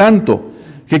soy santo.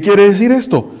 ¿Qué quiere decir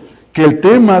esto? Que el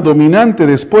tema dominante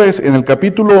después, en el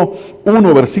capítulo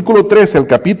 1, versículo 13, el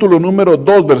capítulo número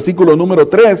 2, versículo número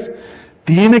 3,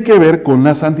 tiene que ver con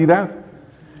la santidad.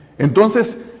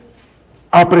 Entonces,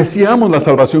 apreciamos la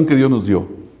salvación que Dios nos dio.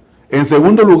 En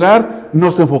segundo lugar,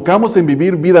 nos enfocamos en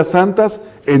vivir vidas santas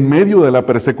en medio de la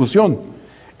persecución.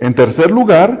 En tercer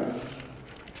lugar,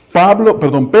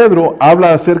 Pedro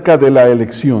habla acerca de la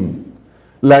elección.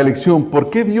 La elección, ¿por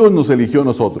qué Dios nos eligió a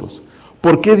nosotros?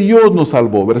 ¿Por qué Dios nos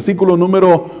salvó? Versículo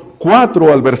número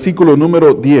 4 al versículo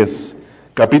número 10.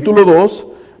 Capítulo 2,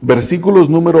 versículos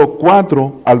número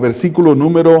 4 al versículo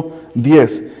número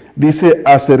 10. Dice,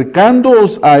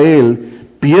 acercándoos a él,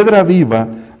 piedra viva,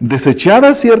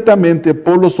 desechada ciertamente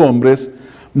por los hombres,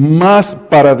 mas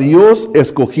para Dios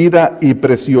escogida y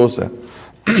preciosa.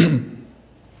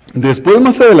 Después,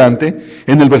 más adelante,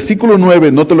 en el versículo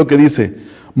 9, note lo que dice,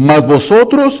 mas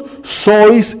vosotros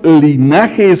sois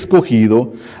linaje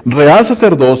escogido, real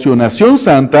sacerdocio, nación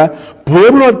santa,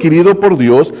 pueblo adquirido por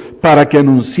Dios, para que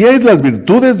anunciéis las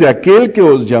virtudes de aquel que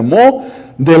os llamó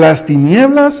de las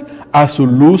tinieblas a su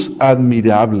luz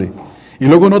admirable. Y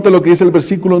luego note lo que dice el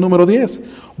versículo número 10.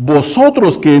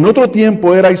 Vosotros que en otro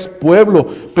tiempo erais pueblo,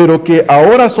 pero que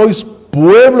ahora sois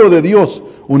pueblo de Dios.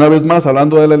 Una vez más,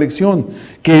 hablando de la elección,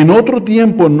 que en otro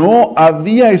tiempo no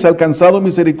habíais alcanzado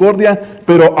misericordia,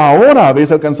 pero ahora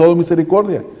habéis alcanzado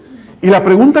misericordia. Y la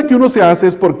pregunta que uno se hace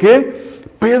es, ¿por qué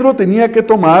Pedro tenía que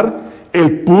tomar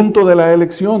el punto de la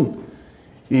elección?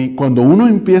 Y cuando uno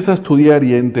empieza a estudiar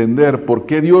y a entender por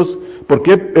qué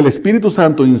el Espíritu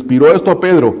Santo inspiró esto a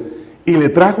Pedro y le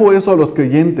trajo eso a los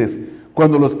creyentes,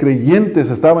 cuando los creyentes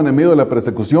estaban en medio de la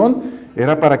persecución,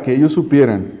 era para que ellos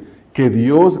supieran que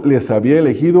Dios les había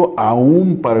elegido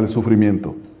aún para el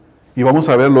sufrimiento. Y vamos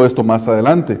a verlo esto más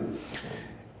adelante.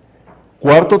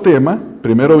 Cuarto tema,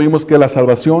 primero vimos que la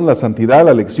salvación, la santidad,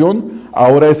 la elección,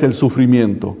 ahora es el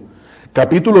sufrimiento.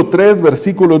 Capítulo 3,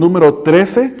 versículo número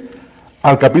 13,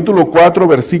 al capítulo 4,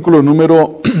 versículo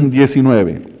número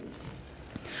 19.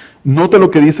 Note lo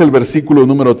que dice el versículo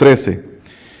número 13.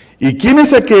 ¿Y quién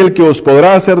es aquel que os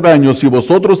podrá hacer daño si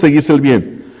vosotros seguís el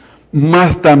bien?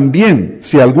 Mas también,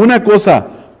 si alguna cosa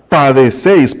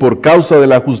padecéis por causa de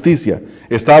la justicia.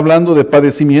 Está hablando de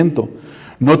padecimiento.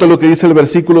 Nota lo que dice el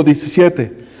versículo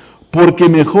 17. Porque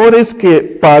mejor es que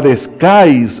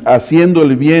padezcáis haciendo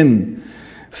el bien,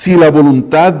 si la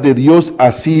voluntad de Dios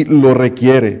así lo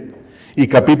requiere. Y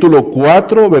capítulo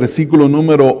 4, versículo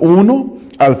número 1,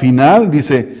 al final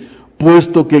dice,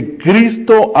 puesto que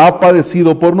Cristo ha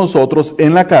padecido por nosotros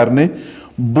en la carne,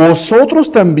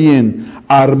 vosotros también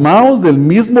armaos del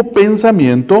mismo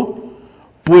pensamiento,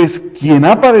 pues quien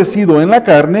ha padecido en la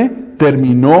carne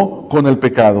terminó con el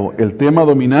pecado. El tema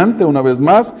dominante, una vez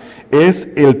más, es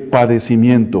el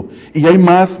padecimiento. Y hay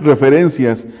más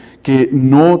referencias que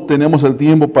no tenemos el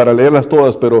tiempo para leerlas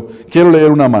todas, pero quiero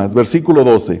leer una más. Versículo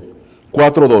 12,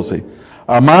 4:12.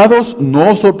 Amados,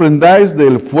 no os sorprendáis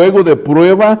del fuego de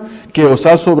prueba que os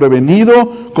ha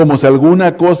sobrevenido, como si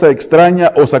alguna cosa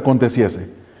extraña os aconteciese.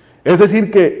 Es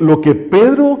decir, que lo que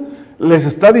Pedro les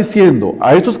está diciendo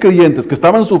a estos creyentes que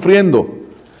estaban sufriendo,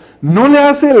 no le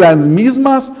hace las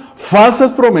mismas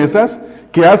falsas promesas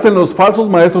que hacen los falsos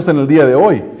maestros en el día de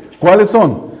hoy. ¿Cuáles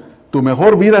son? Tu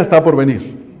mejor vida está por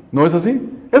venir. ¿No es así?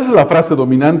 Esa es la frase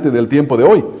dominante del tiempo de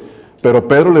hoy. Pero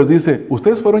Pedro les dice,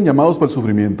 ustedes fueron llamados para el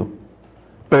sufrimiento.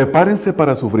 Prepárense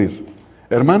para sufrir.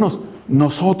 Hermanos,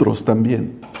 nosotros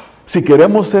también. Si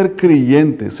queremos ser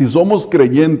creyentes, si somos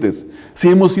creyentes, si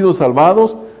hemos sido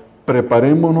salvados,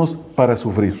 preparémonos para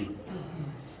sufrir.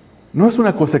 ¿No es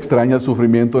una cosa extraña el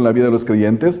sufrimiento en la vida de los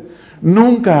creyentes?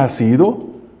 Nunca ha sido.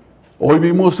 Hoy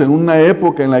vimos en una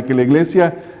época en la que la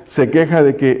iglesia se queja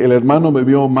de que el hermano me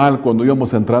vio mal cuando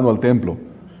íbamos entrando al templo,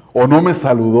 o no me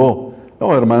saludó.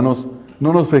 No, hermanos,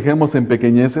 no nos fijemos en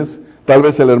pequeñeces. Tal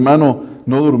vez el hermano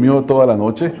no durmió toda la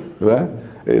noche, ¿verdad?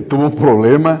 Tuvo un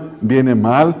problema, viene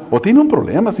mal, o tiene un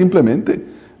problema simplemente.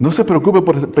 No se preocupe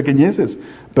por pequeñeces,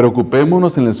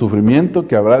 preocupémonos en el sufrimiento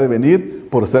que habrá de venir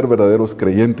por ser verdaderos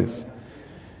creyentes.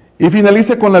 Y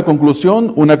finaliza con la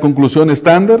conclusión, una conclusión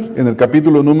estándar, en el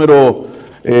capítulo número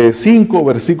 5,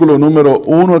 versículo número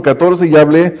 1 al 14, ya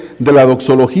hablé de la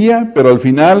doxología, pero al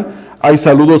final hay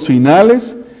saludos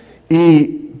finales,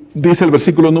 y dice el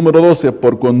versículo número 12,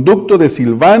 por conducto de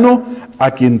Silvano, a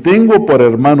quien tengo por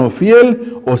hermano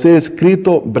fiel, os he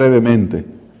escrito brevemente,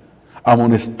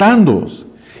 amonestándoos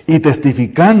y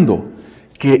testificando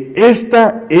que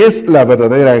esta es la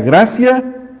verdadera gracia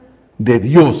de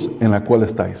Dios en la cual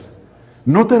estáis.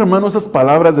 Nota, hermanos, esas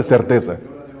palabras de certeza.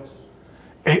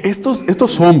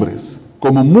 Estos hombres,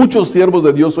 como muchos siervos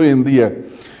de Dios hoy en día,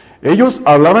 ellos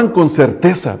hablaban con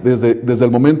certeza desde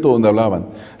el momento donde hablaban.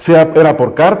 Sea era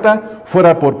por carta,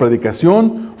 fuera por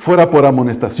predicación, fuera por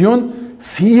amonestación,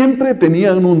 siempre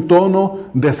tenían un tono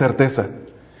de certeza.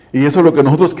 Y eso es lo que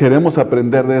nosotros queremos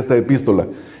aprender de esta epístola.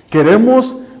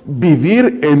 Queremos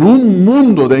vivir en un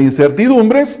mundo de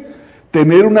incertidumbres,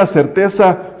 tener una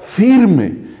certeza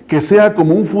firme, que sea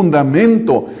como un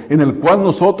fundamento en el cual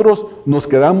nosotros nos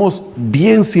quedamos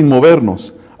bien sin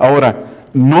movernos. Ahora,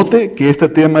 note que este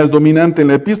tema es dominante en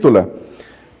la epístola.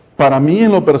 Para mí,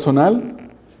 en lo personal,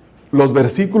 los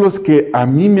versículos que a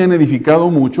mí me han edificado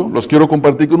mucho, los quiero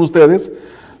compartir con ustedes,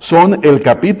 son el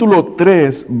capítulo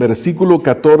 3, versículo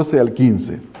 14 al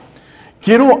 15.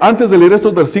 Quiero, antes de leer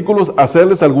estos versículos,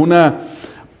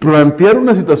 plantear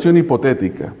una situación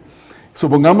hipotética.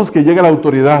 Supongamos que llega la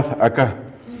autoridad acá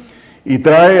y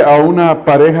trae a una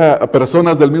pareja, a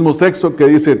personas del mismo sexo, que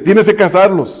dice, tienes que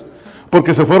casarlos,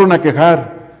 porque se fueron a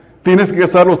quejar. Tienes que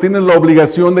casarlos, tienes la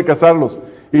obligación de casarlos.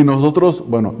 Y nosotros,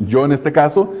 bueno, yo en este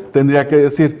caso, tendría que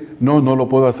decir, no lo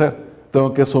puedo hacer.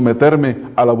 Tengo que someterme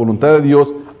a la voluntad de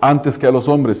Dios antes que a los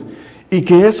hombres. Y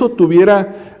que eso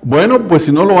tuviera, bueno, pues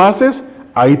si no lo haces,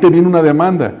 ahí te viene una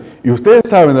demanda. Y ustedes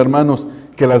saben, hermanos,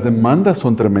 que las demandas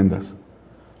son tremendas.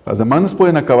 Las demandas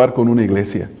pueden acabar con una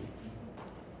iglesia.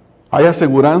 Hay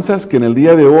aseguranzas que en el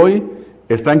día de hoy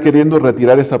están queriendo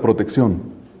retirar esa protección.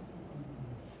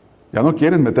 Ya no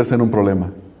quieren meterse en un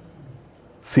problema.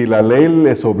 Si la ley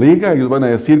les obliga, ellos van a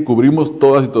decir, cubrimos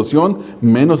toda situación,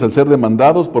 menos el ser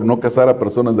demandados por no casar a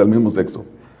personas del mismo sexo.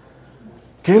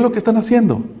 ¿Qué es lo que están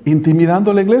haciendo?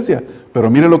 Intimidando a la iglesia. Pero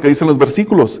mire lo que dicen los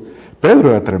versículos. Pedro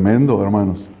era tremendo,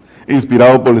 hermanos,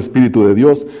 inspirado por el Espíritu de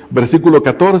Dios. Versículo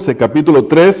 14, capítulo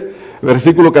 3,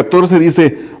 versículo 14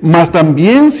 dice, mas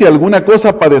también si alguna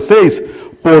cosa padecéis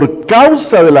por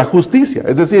causa de la justicia,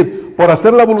 es decir, por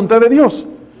hacer la voluntad de Dios,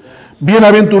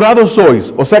 bienaventurados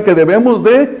sois. O sea que debemos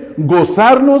de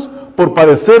gozarnos por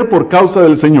padecer por causa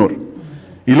del Señor.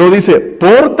 Y luego dice,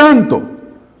 por tanto,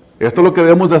 esto es lo que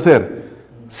debemos de hacer.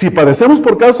 Si padecemos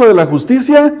por causa de la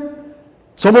justicia,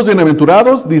 somos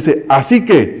bienaventurados, dice, así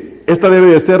que esta debe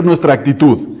de ser nuestra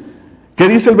actitud. ¿Qué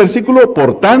dice el versículo?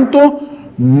 Por tanto,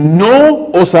 no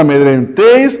os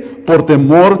amedrentéis por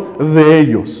temor de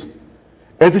ellos.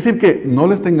 Es decir que no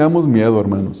les tengamos miedo,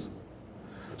 hermanos.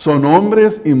 Son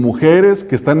hombres y mujeres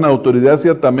que están en autoridad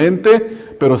ciertamente,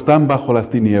 pero están bajo las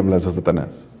tinieblas de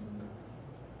Satanás.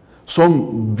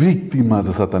 Son víctimas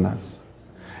de Satanás.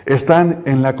 Están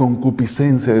en la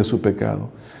concupiscencia de su pecado.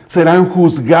 Serán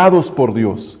juzgados por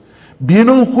Dios.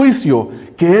 Viene un juicio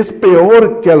que es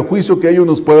peor que al juicio que ellos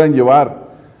nos puedan llevar.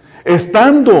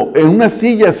 Estando en una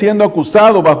silla siendo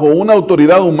acusado bajo una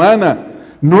autoridad humana,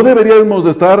 no deberíamos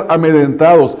de estar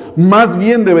amedrentados, más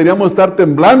bien deberíamos estar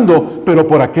temblando, pero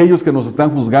por aquellos que nos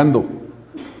están juzgando.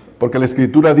 Porque la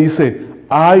Escritura dice,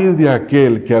 ay de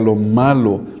aquel que a lo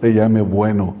malo le llame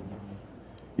bueno.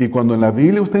 Y cuando en la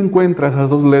Biblia usted encuentra esas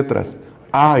dos letras,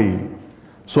 ay,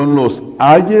 son los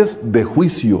ayes de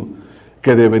juicio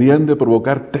que deberían de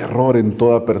provocar terror en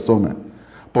toda persona,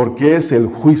 porque es el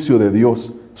juicio de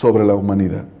Dios sobre la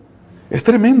humanidad. Es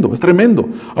tremendo, es tremendo.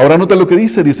 Ahora nota lo que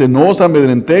dice, no os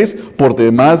amedrentéis por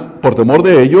temor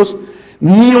de ellos,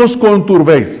 ni os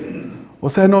conturbéis. O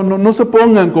sea, no se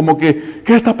pongan como que,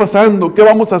 ¿qué está pasando? ¿Qué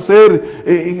vamos a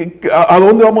hacer? ¿A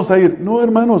dónde vamos a ir? No,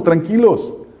 hermanos,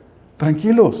 tranquilos,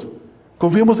 tranquilos.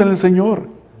 Confiemos en el Señor.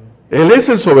 Él es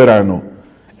el soberano.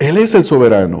 Él es el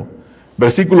soberano.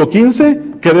 Versículo 15,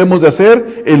 ¿qué debemos de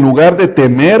hacer? En lugar de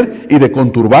temer y de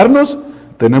conturbarnos,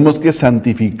 tenemos que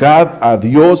santificar a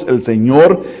Dios el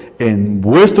Señor en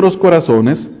vuestros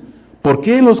corazones. ¿Por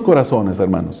qué en los corazones,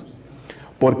 hermanos?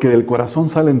 Porque del corazón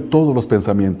salen todos los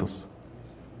pensamientos.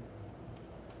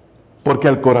 Porque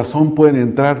al corazón pueden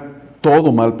entrar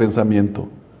todo mal pensamiento.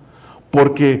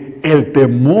 Porque el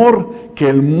temor que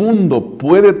el mundo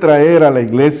puede traer a la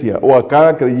iglesia o a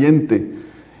cada creyente,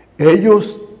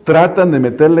 ellos tratan de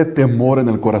meterle temor en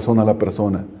el corazón a la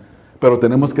persona. Pero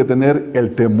tenemos que tener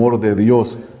el temor de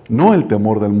Dios, no el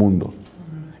temor del mundo.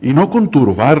 Y no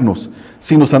conturbarnos,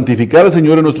 sino santificar al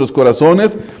Señor en nuestros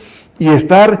corazones y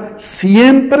estar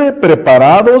siempre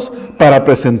preparados para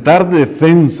presentar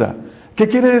defensa. ¿Qué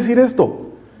quiere decir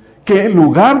esto? Que en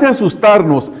lugar de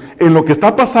asustarnos en lo que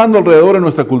está pasando alrededor de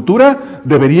nuestra cultura,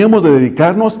 deberíamos de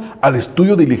dedicarnos al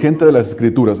estudio diligente de las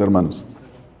Escrituras, hermanos.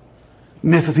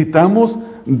 Necesitamos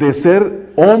de ser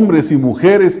hombres y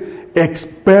mujeres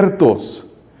expertos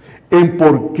en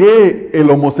por qué el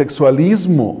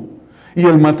homosexualismo y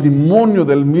el matrimonio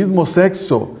del mismo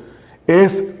sexo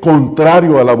es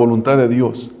contrario a la voluntad de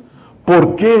Dios.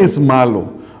 ¿Por qué es malo?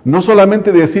 No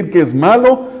solamente decir que es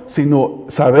malo, sino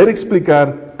saber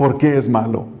explicar por qué es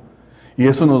malo. Y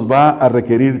eso nos va a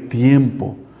requerir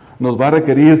tiempo, nos va a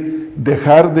requerir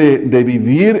dejar de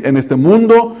vivir en este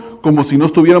mundo como si no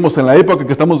estuviéramos en la época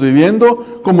que estamos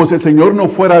viviendo, como si el Señor no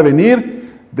fuera a venir,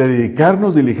 de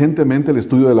dedicarnos diligentemente al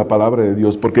estudio de la palabra de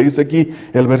Dios. Porque dice aquí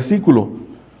el versículo,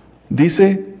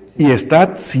 dice, y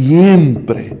estad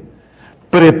siempre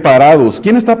preparados.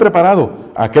 ¿Quién está preparado?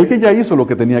 Aquel que ya hizo lo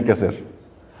que tenía que hacer.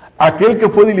 Aquel que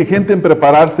fue diligente en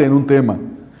prepararse en un tema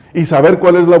y saber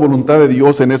cuál es la voluntad de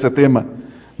Dios en ese tema.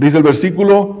 Dice el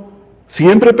versículo,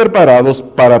 siempre preparados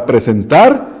para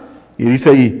presentar, y dice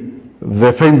ahí,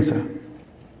 defensa.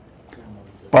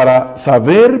 Para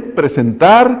saber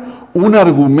presentar un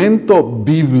argumento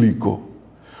bíblico,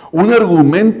 un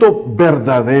argumento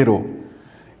verdadero,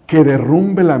 que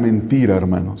derrumbe la mentira,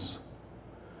 hermanos.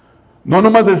 No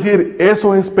nomás decir,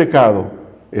 eso es pecado.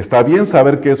 Está bien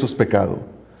saber que eso es pecado,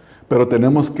 pero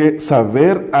tenemos que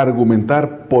saber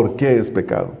argumentar por qué es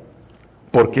pecado.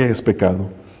 ¿Por qué es pecado?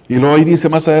 Y luego ahí dice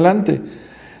más adelante,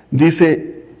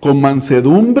 dice, con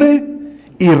mansedumbre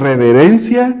y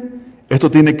reverencia.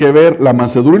 Esto tiene que ver, la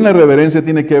mansedumbre y la reverencia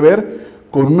tiene que ver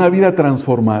con una vida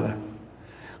transformada.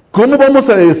 ¿Cómo vamos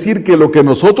a decir que lo que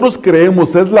nosotros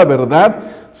creemos es la verdad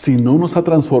si no nos ha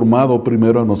transformado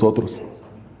primero a nosotros?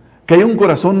 Que haya un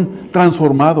corazón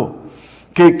transformado,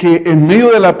 que en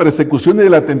medio de la persecución y de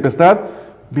la tempestad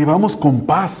vivamos con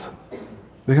paz.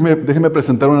 Déjenme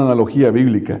presentar una analogía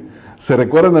bíblica. ¿Se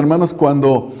recuerdan, hermanos,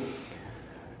 cuando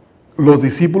los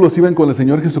discípulos iban con el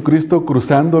Señor Jesucristo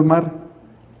cruzando el mar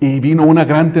y vino una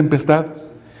gran tempestad?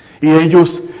 Y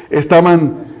ellos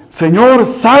estaban, Señor,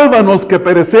 sálvanos que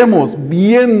perecemos,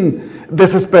 bien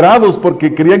desesperados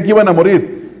porque creían que iban a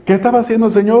morir. ¿Qué estaba haciendo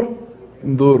el Señor?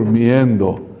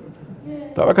 Durmiendo.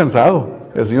 Estaba cansado,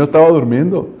 el Señor estaba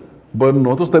durmiendo. Bueno,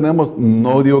 nosotros tenemos,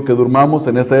 no digo que durmamos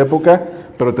en esta época,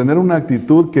 pero tener una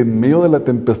actitud que en medio de la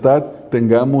tempestad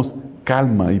tengamos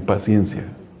calma y paciencia.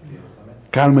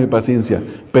 Calma y paciencia.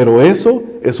 Pero eso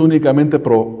es únicamente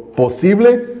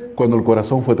posible cuando el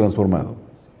corazón fue transformado.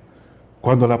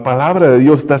 Cuando la palabra de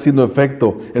Dios está haciendo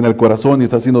efecto en el corazón y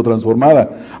está siendo transformada.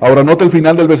 Ahora nota el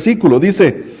final del versículo,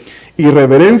 dice, y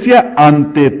reverencia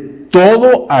ante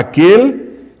todo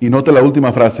aquel Y note la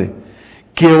última frase,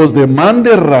 que os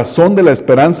demande razón de la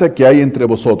esperanza que hay entre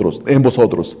vosotros, en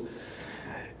vosotros.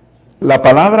 La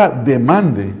palabra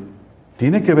demande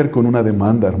tiene que ver con una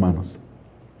demanda, hermanos.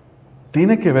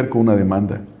 Tiene que ver con una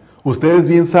demanda. Ustedes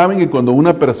bien saben que cuando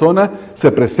una persona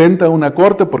se presenta a una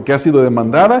corte porque ha sido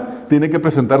demandada, tiene que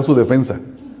presentar su defensa.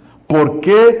 ¿Por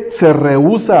qué se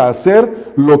rehúsa a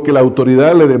hacer lo que la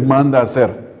autoridad le demanda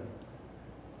hacer?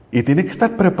 Y tiene que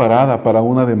estar preparada para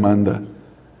una demanda.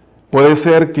 Puede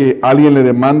ser que alguien le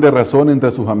demande razón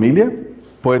entre su familia.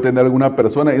 Puede tener alguna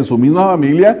persona en su misma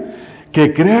familia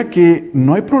que crea que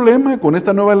no hay problema con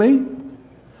esta nueva ley.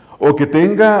 O que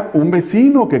tenga un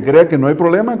vecino que crea que no hay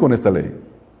problema con esta ley.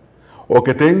 O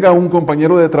que tenga un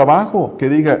compañero de trabajo que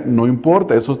diga, no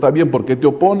importa, eso está bien, ¿por qué te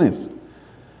opones?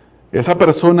 Esa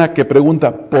persona que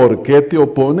pregunta, ¿por qué te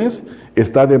opones?,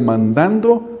 está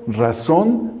demandando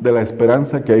razón de la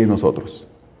esperanza que hay en nosotros.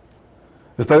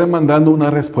 Está demandando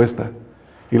una respuesta.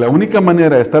 Y la única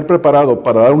manera de estar preparado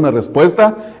para dar una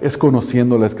respuesta es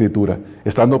conociendo la Escritura.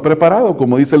 Estando preparado,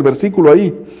 como dice el versículo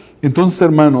ahí. Entonces,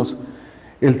 hermanos,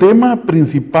 el tema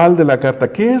principal de la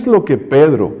carta, ¿qué es lo que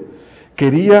Pedro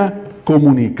quería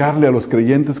comunicarle a los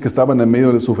creyentes que estaban en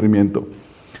medio del sufrimiento?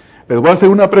 Les voy a hacer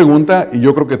una pregunta y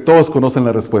yo creo que todos conocen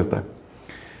la respuesta.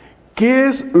 ¿Qué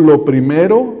es lo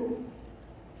primero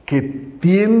que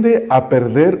tiende a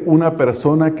perder una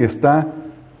persona que está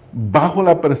bajo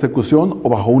la persecución o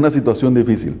bajo una situación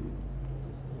difícil?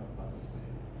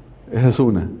 Esa es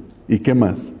una. ¿Y qué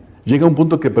más? Llega un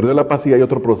punto que perdió la paz y hay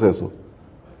otro proceso.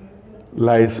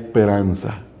 La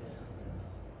esperanza.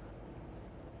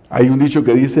 Hay un dicho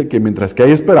que dice que mientras que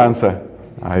hay esperanza,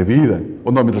 hay vida.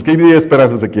 O no, mientras que hay vida hay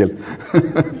esperanza, Ezequiel.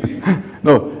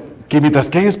 No, que mientras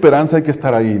que hay esperanza hay que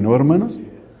estar ahí, ¿no, hermanos?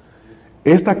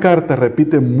 Esta carta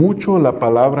repite mucho la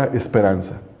palabra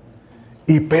esperanza.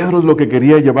 Y Pedro es lo que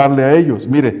quería llevarle a ellos.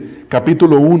 Mire,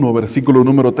 capítulo 1, versículo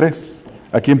número 3,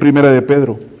 aquí en primera de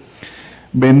Pedro.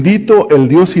 Bendito el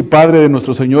Dios y Padre de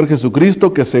nuestro Señor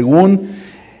Jesucristo, que según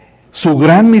su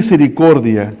gran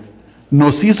misericordia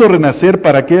nos hizo renacer,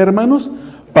 ¿para qué, hermanos?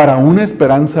 Para una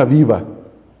esperanza viva.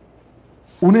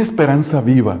 Una esperanza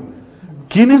viva.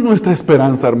 ¿Quién es nuestra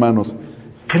esperanza, hermanos?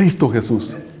 Cristo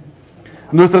Jesús.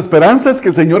 Nuestra esperanza es que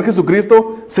el Señor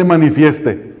Jesucristo se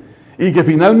manifieste y que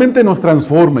finalmente nos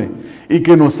transforme y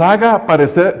que nos haga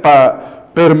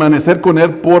permanecer con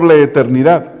Él por la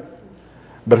eternidad.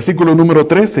 Versículo número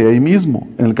 13, ahí mismo,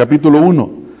 en el capítulo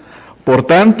 1. Por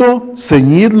tanto,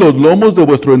 ceñid los lomos de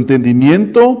vuestro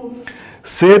entendimiento,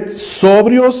 sed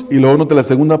sobrios, y luego note la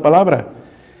segunda palabra,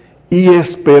 y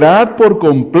esperad por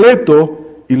completo,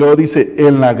 y luego dice,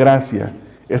 en la gracia.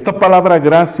 Esta palabra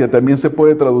gracia también se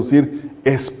puede traducir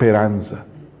esperanza.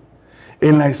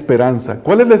 En la esperanza.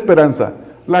 ¿Cuál es la esperanza?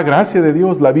 La gracia de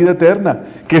Dios, la vida eterna,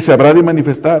 que se habrá de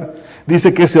manifestar.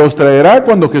 Dice que se os traerá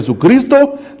cuando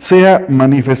Jesucristo sea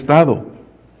manifestado.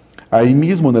 Ahí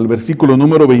mismo en el versículo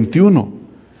número 21.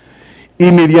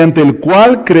 Y mediante el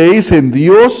cual creéis en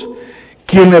Dios,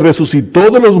 quien le resucitó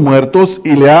de los muertos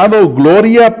y le ha dado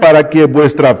gloria, para que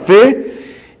vuestra fe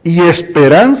y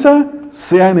esperanza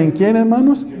sean ¿en quién,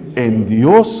 hermanos? En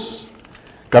Dios.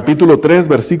 Capítulo 3,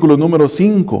 versículo número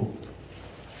 5.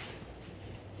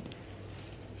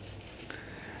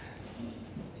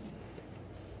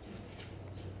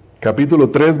 Capítulo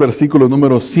 3, versículo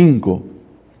número 5.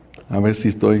 A ver si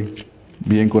estoy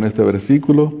bien con este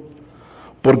versículo.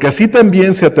 Porque así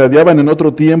también se ataviaban en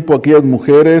otro tiempo aquellas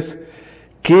mujeres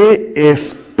que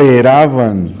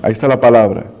esperaban, ahí está la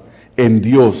palabra, en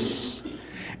Dios,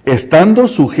 estando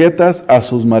sujetas a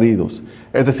sus maridos.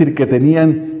 Es decir, que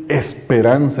tenían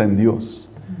esperanza en Dios,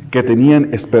 que tenían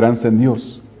esperanza en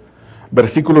Dios.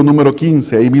 Versículo número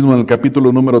 15, ahí mismo en el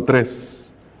capítulo número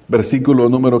 3, versículo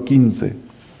número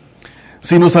 15.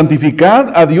 Sino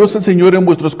santificad a Dios el Señor en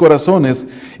vuestros corazones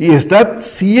y estad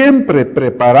siempre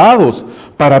preparados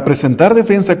para presentar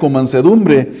defensa con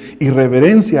mansedumbre y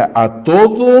reverencia a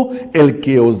todo el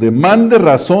que os demande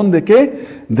razón de ¿qué?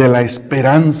 De la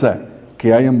esperanza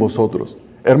que hay en vosotros.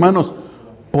 Hermanos,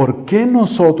 ¿por qué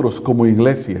nosotros como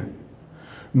iglesia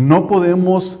no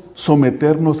podemos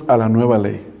someternos a la nueva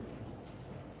ley?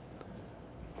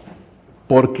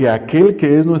 Porque aquel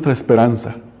que es nuestra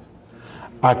esperanza,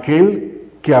 aquel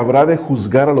que habrá de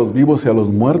juzgar a los vivos y a los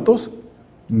muertos,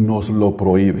 nos lo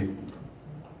prohíbe.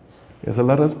 Esa es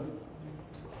la razón.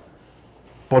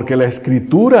 Porque la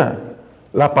Escritura,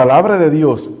 la palabra de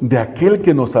Dios, de aquel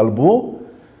que nos salvó,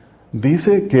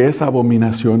 dice que es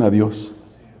abominación a Dios.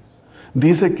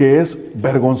 Dice que es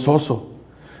vergonzoso.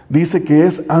 Dice que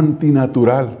es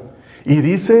antinatural. Y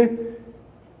dice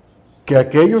que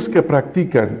aquellos que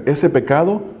practican ese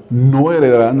pecado no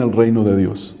heredarán el reino de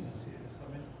Dios.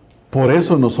 Por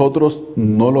eso nosotros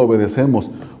no lo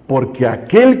obedecemos, porque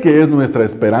aquel que es nuestra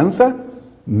esperanza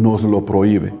nos lo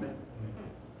prohíbe.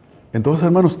 Entonces,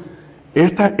 hermanos,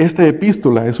 esta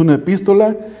epístola es una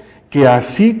epístola que,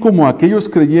 así como aquellos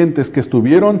creyentes que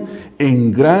estuvieron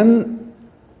en gran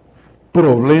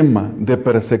problema de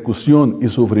persecución y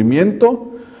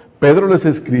sufrimiento, Pedro les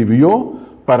escribió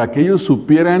para que ellos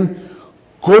supieran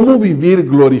cómo vivir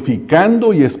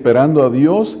glorificando y esperando a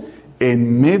Dios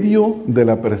en medio de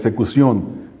la persecución,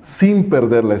 sin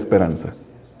perder la esperanza.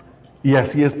 Y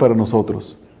así es para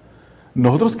nosotros.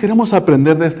 Nosotros queremos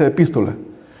aprender de esta epístola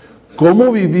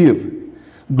cómo vivir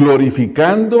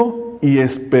glorificando y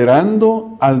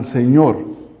esperando al Señor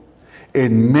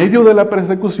en medio de la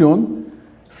persecución,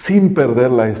 sin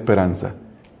perder la esperanza.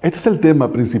 Este es el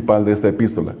tema principal de esta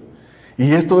epístola.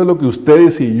 Y esto es lo que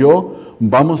ustedes y yo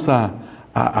vamos a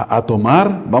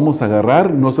tomar, vamos a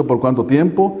agarrar, no sé por cuánto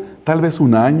tiempo, tal vez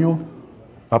un año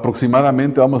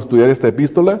aproximadamente vamos a estudiar esta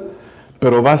epístola,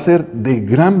 pero va a ser de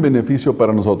gran beneficio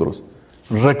para nosotros.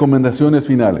 Recomendaciones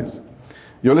finales.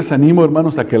 Yo les animo,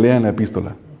 hermanos, a que lean la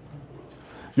epístola.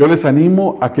 Yo les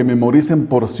animo a que memoricen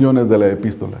porciones de la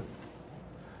epístola.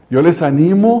 Yo les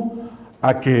animo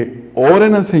a que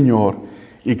oren al Señor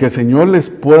y que el Señor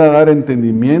les pueda dar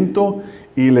entendimiento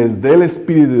y les dé el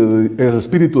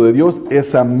Espíritu de Dios,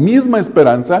 esa misma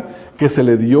esperanza que se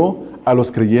le dio a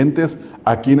los creyentes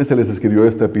a quienes se les escribió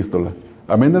esta epístola.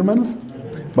 Amén, hermanos.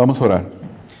 Vamos a orar.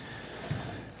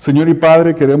 Señor y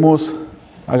Padre, queremos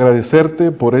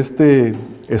agradecerte por este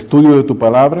estudio de tu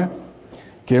palabra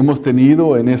que hemos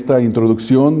tenido en esta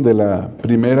introducción de la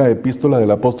primera epístola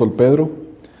del apóstol Pedro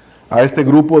a este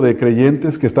grupo de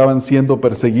creyentes que estaban siendo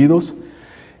perseguidos,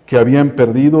 que habían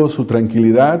perdido su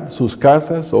tranquilidad, sus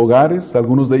casas, hogares,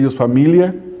 algunos de ellos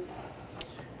familia,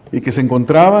 y que se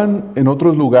encontraban en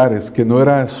otros lugares que no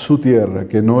era su tierra,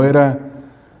 que no era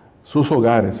sus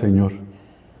hogares, Señor,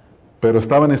 pero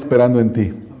estaban esperando en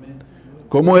ti.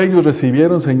 ¿Cómo ellos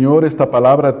recibieron, Señor, esta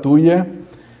palabra tuya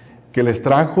que les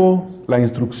trajo la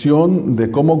instrucción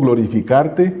de cómo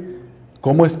glorificarte,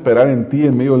 cómo esperar en ti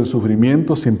en medio del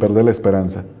sufrimiento sin perder la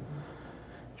esperanza?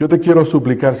 Yo te quiero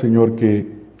suplicar, Señor,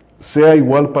 que sea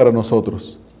igual para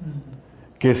nosotros,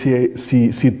 que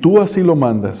si tú así lo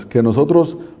mandas, que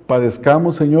nosotros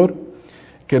padezcamos, Señor,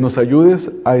 que nos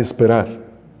ayudes a esperar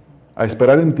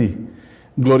en ti,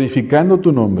 glorificando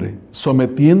tu nombre,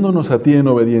 sometiéndonos a ti en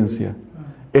obediencia,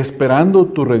 esperando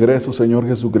tu regreso, Señor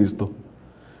Jesucristo,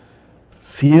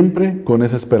 siempre con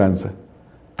esa esperanza.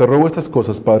 Te ruego estas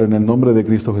cosas, Padre, en el nombre de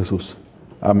Cristo Jesús.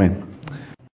 Amén.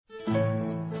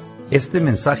 Este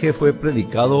mensaje fue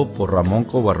predicado por Ramón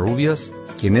Covarrubias,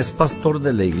 quien es pastor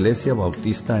de la Iglesia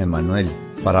Bautista Emanuel.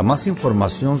 Para más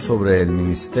información sobre el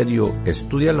ministerio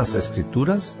Estudia las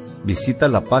Escrituras, visita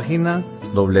la página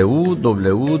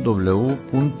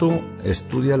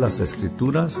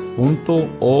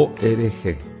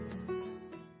www.estudialasescrituras.org.